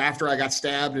 after I got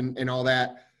stabbed and all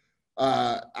that,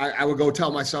 I would go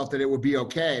tell myself that it would be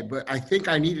okay. But I think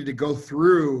I needed to go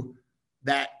through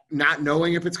that, not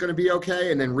knowing if it's going to be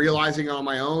okay, and then realizing on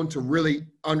my own to really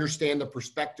understand the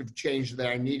perspective change that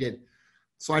I needed.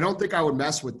 So I don't think I would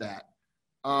mess with that.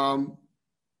 I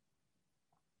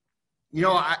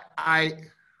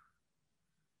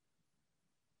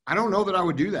don't know that I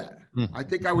would do that. I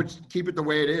think I would keep it the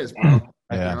way it is, bro.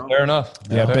 Yeah. Fair enough.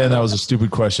 Yeah, Ben, that was a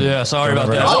stupid question. Yeah, sorry about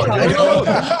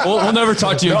that. We'll never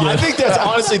talk to you again. I think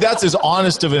that's as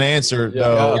honest of an answer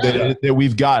that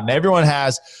we've gotten. Everyone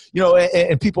has,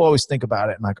 and people always think about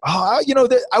it and like,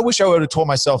 I wish I would have told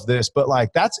myself this, but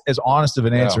like, that's as honest of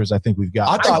an answer as I think we've got.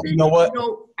 I thought,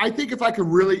 I think if I could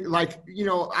really,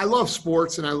 I love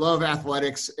sports and I love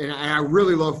athletics and I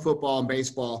really love football and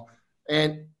baseball,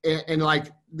 and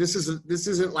like, this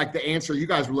isn't like the answer you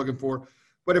guys were looking for.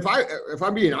 But if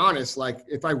I'm being honest, like,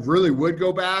 if I really would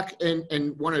go back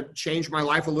and want to change my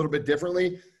life a little bit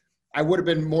differently, I would have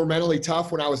been more mentally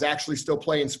tough when I was actually still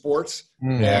playing sports.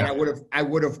 And I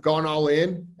would have gone all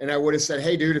in, and I would have said,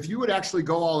 hey, dude, if you would actually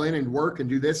go all in and work and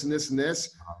do this and this and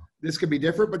this, this could be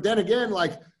different. But then again,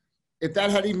 like, if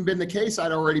that had even been the case,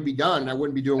 I'd already be done. I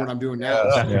wouldn't be doing what I'm doing now.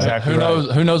 Exactly.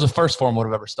 Who knows if First Form would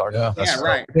have ever started.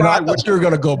 Right. And I thought you were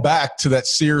going to go back to that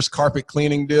Sears carpet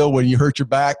cleaning deal when you hurt your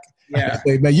back. Yeah.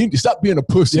 Hey, man, you stop being a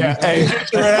pussy. Yeah. Hey,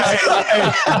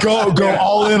 go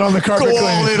all in on the carpet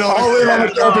cleaning. All in on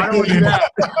the carpet cleaning.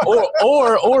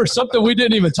 Or something we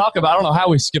didn't even talk about. I don't know how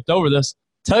we skipped over this.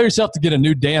 Tell yourself to get a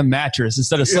new damn mattress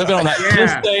instead of sleeping on that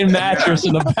piss-stained mattress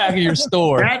in the back of your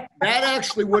store. That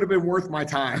actually would have been worth my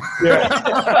time.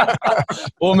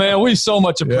 Well, man, we so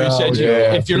much appreciate you.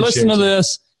 If you're listening to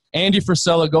this, Andy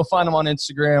Frisella, go find him on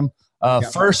Instagram.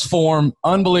 First Form,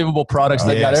 unbelievable products.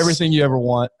 They got everything you ever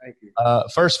want. Thank you.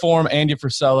 First Form, Andy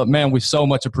Frisella. Man, we so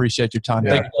much appreciate your time.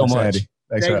 Thank you so much. Andy.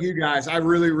 Thank you, guys. I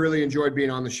really, really enjoyed being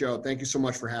on the show. Thank you so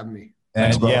much for having me.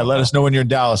 And let us know when you're in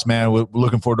Dallas, man. We're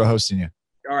looking forward to hosting you.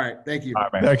 All right. Thank you. All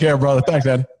right, man. Take care, brother. Thanks,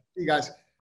 Andy. See you guys.